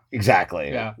Alabama. Exactly.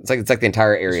 Yeah. It's like the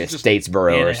entire area, It's just Statesboro or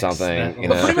annex something. that You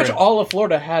But know? pretty much all of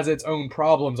Florida has its own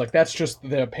problems. Like that's just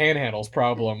the Panhandle's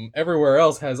problem. Everywhere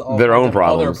else has all Their kinds own of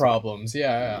problems. Other problems.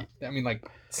 Yeah. I mean, like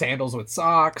sandals with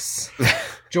socks,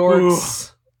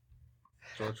 jorts.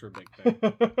 Georgia, big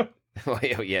thing.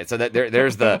 Well, yeah. So that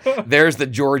there's the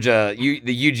Georgia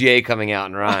the UGA coming out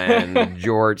in Ryan, the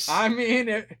jorts. I mean,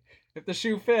 if the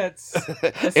shoe fits,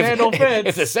 If- sandal fits.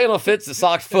 If the sandal fits, the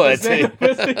sock If foots. the sandal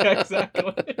fits, yeah,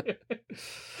 exactly.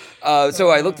 So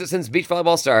I looked at since beach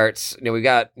volleyball starts. We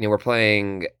got we're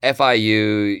playing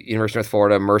FIU, University of North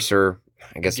Florida, Mercer.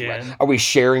 I guess Again. are we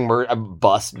sharing a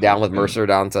bus down with Mercer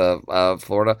down to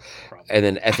Florida, and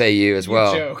then FAU as You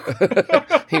well?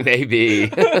 joke. He may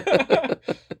be.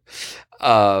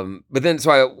 But then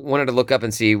so I wanted to look up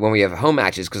and see when we have home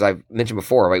matches because I've mentioned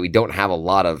before, right? We don't have a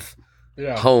lot of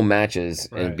Yeah. home matches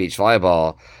in Right. beach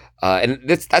volleyball. And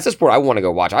that's a sport I want to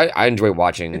go watch. I enjoy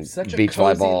watching It's such a beach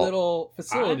cozy volleyball. little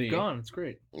facility. I've gone. It's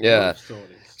great. Yeah. Love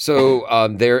facilities. So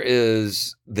there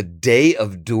is the Day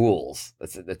of Duels.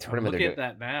 That's the tournament. Look they're at doing.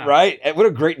 that now. Right? What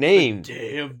a great name.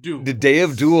 Day of Doom. The Day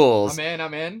of Duels.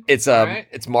 I'm in. It's All right.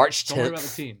 it's March Don't worry about the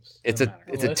 10th. teams. It's Doesn't a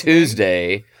matter. it's a Listening.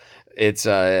 Tuesday. It's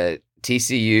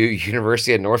TCU,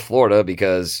 University of North Florida,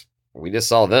 because we just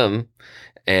saw them,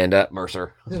 and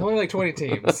Mercer. There's only like 20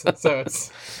 teams, so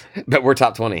it's. But we're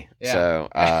top 20. Yeah.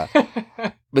 So,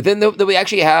 but then we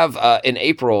actually have in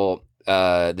April,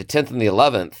 the 10th and the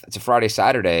 11th. It's a Friday,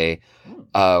 Saturday.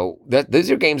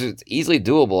 Those are games that's easily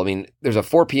doable. I mean, there's a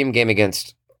 4 p.m. game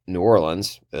against New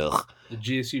Orleans. Ugh. The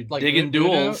GSU like digging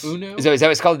duels. Uno? Is that what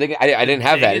it's called? Digging? I didn't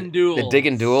have that. Digging duels. The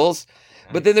Digging Duels.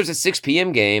 But then there's a 6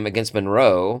 p.m. game against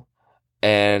Monroe.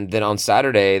 And then on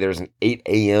Saturday, there's an 8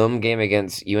 a.m. game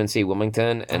against UNC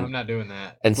Wilmington, and I'm not doing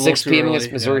that. and It's a little 6 too p.m. early,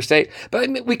 against Missouri yeah. State. But I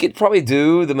mean, we could probably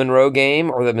do the Monroe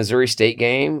game or the Missouri State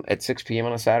game at 6 p.m.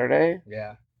 on a Saturday.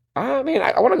 Yeah. I mean,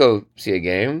 I want to go see a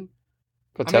game.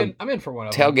 Go I'm in for one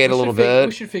of tailgate them. a little bit.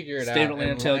 We should figure it State out. of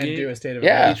Atlanta and tailgate? do a state of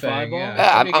Yeah. Atlanta Beach thing. volleyball? Yeah, Yeah,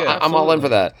 that'd be good. I'm all in for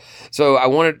that. So I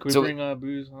wanted Can we to bring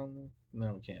booze on?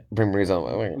 No, we can't. bring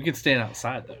on. We could stand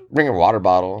outside though. Bring a water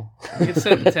bottle. We could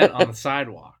set up a tent on the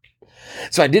sidewalk.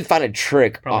 So I did find a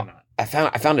trick. Probably not.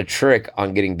 I found a trick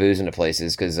on getting booze into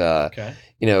places because Okay.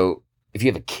 you know, if you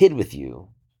have a kid with you,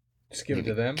 Just give it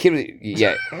to them. kid with you,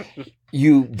 yeah,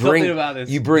 you bring Something about this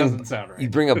you bring- doesn't sound right. you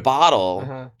bring a bottle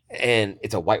Uh-huh. and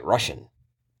it's a White Russian,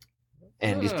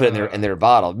 and you just put it in their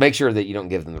bottle. Make sure that you don't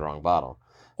give them the wrong bottle.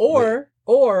 Or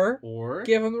or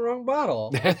give them the wrong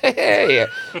bottle. Hey,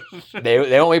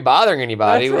 they won't be bothering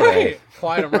anybody. That's will they? right.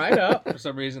 Quiet them right up. for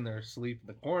some reason they're asleep in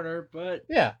the corner, but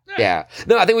Yeah. Yeah.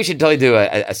 No, I think we should totally do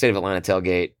a State of Atlanta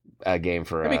tailgate game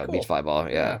for That'd be cool. beach volleyball.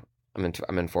 Yeah. Yeah.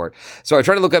 I'm in for it. So I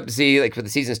tried to look up to see, like, for the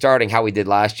season starting, how we did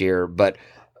last year, but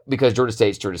because Georgia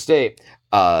State's Georgia State,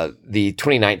 the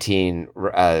 2019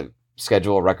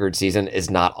 schedule record season is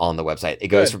not on the website. It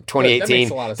goes Good. from Good. That 2018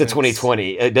 makes a lot of to sense.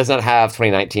 2020. It does not have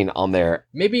 2019 on there.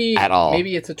 Maybe At all.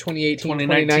 Maybe it's a 2018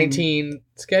 2019 2019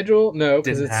 schedule. No,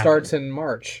 because didn't it happen. starts in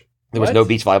March. There was What? no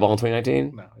beach volleyball in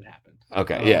 2019. no, it happened.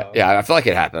 Okay, Oh. yeah, I feel like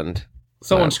it happened.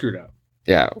 Someone Uh, screwed up.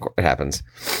 Yeah, of course it happens.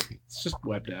 It's just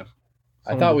web dev.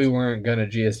 I thought we weren't gonna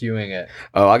GSUing it.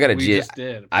 Oh, I got a we just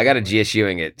did. I got a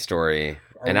GSUing it story.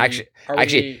 And we, actually- are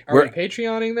actually, we, are we we're-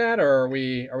 Patreoning that, or are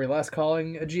we last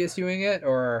calling a GSUing it,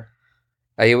 or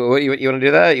You want to do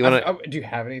that? You want to? do you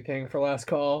have anything for last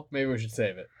call? Maybe we should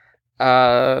save it.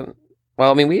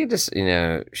 Well, I mean, we just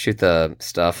shoot the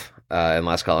stuff in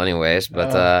last call anyways. But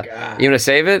Oh, God. you want to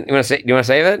save it? You want to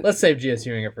save it? Let's save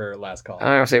GSUing it for last call.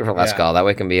 I'll save it for last Yeah. call. That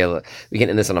way, we can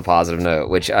end this on a positive note.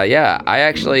 Which, yeah, I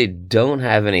actually don't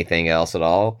have anything else at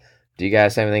all. Do you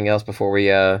guys have anything else before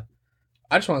we?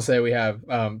 I just want to say we have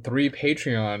 3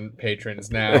 Patreon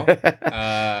patrons now.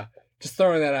 Just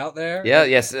throwing that out there. Yeah.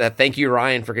 Yes. Thank you,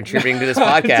 Ryan, for contributing to this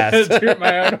Not podcast. to toot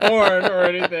my own horn or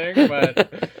anything,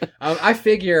 but I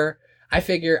figure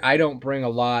I don't bring a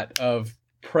lot of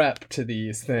prep to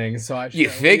these things, so I should you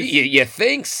at think least- you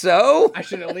think so? I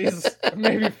should at least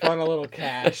maybe fund a little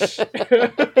cash.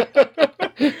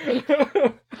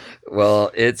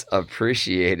 Well, it's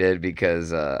appreciated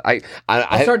because I'll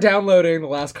I start downloading the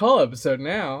last call episode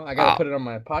now. I gotta Oh. put it on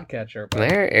my podcatcher. But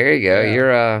there you go. Yeah.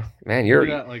 You're man, You're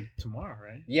you're not like tomorrow,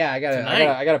 right? yeah, I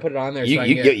Tonight. gotta put it on there. you, so I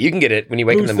you, can get, you can get it when you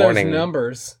wake up in boost the morning. those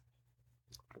numbers.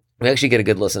 We actually get a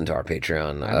good listen to our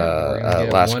Patreon I know, we're gonna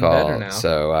get last one better call. now.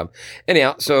 So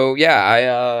anyhow, so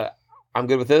yeah, I'm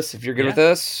good with this. If you're good Yeah. with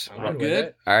this, I'm good. with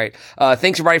it. all right.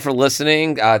 Thanks everybody for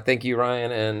listening. Thank you,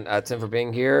 Ryan and Tim, for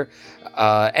being here.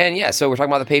 And yeah, so we're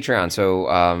talking about the Patreon. So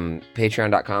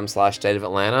patreon.com/State of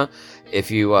Atlanta. If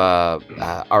you are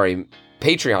a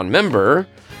Patreon member,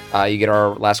 you get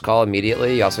our last call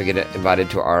immediately. You also get invited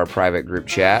to our private group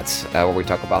chats where we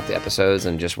talk about the episodes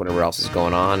and just whatever else is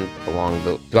going on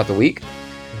throughout the week.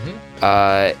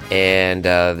 And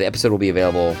the episode will be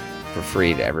available for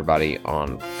free to everybody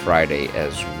on Friday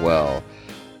as well.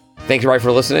 Thanks everybody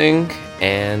for listening,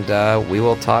 and we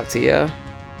will talk to you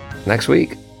next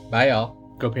week. Bye, y'all.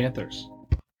 Go Panthers.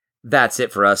 That's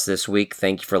it for us this week.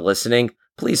 Thank you for listening.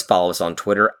 Please follow us on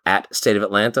Twitter at State of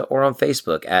Atlanta or on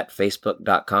Facebook at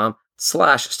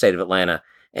facebook.com/State of Atlanta.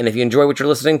 And if you enjoy what you're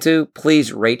listening to,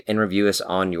 please rate and review us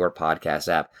on your podcast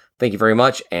app. Thank you very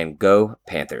much, and go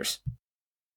Panthers.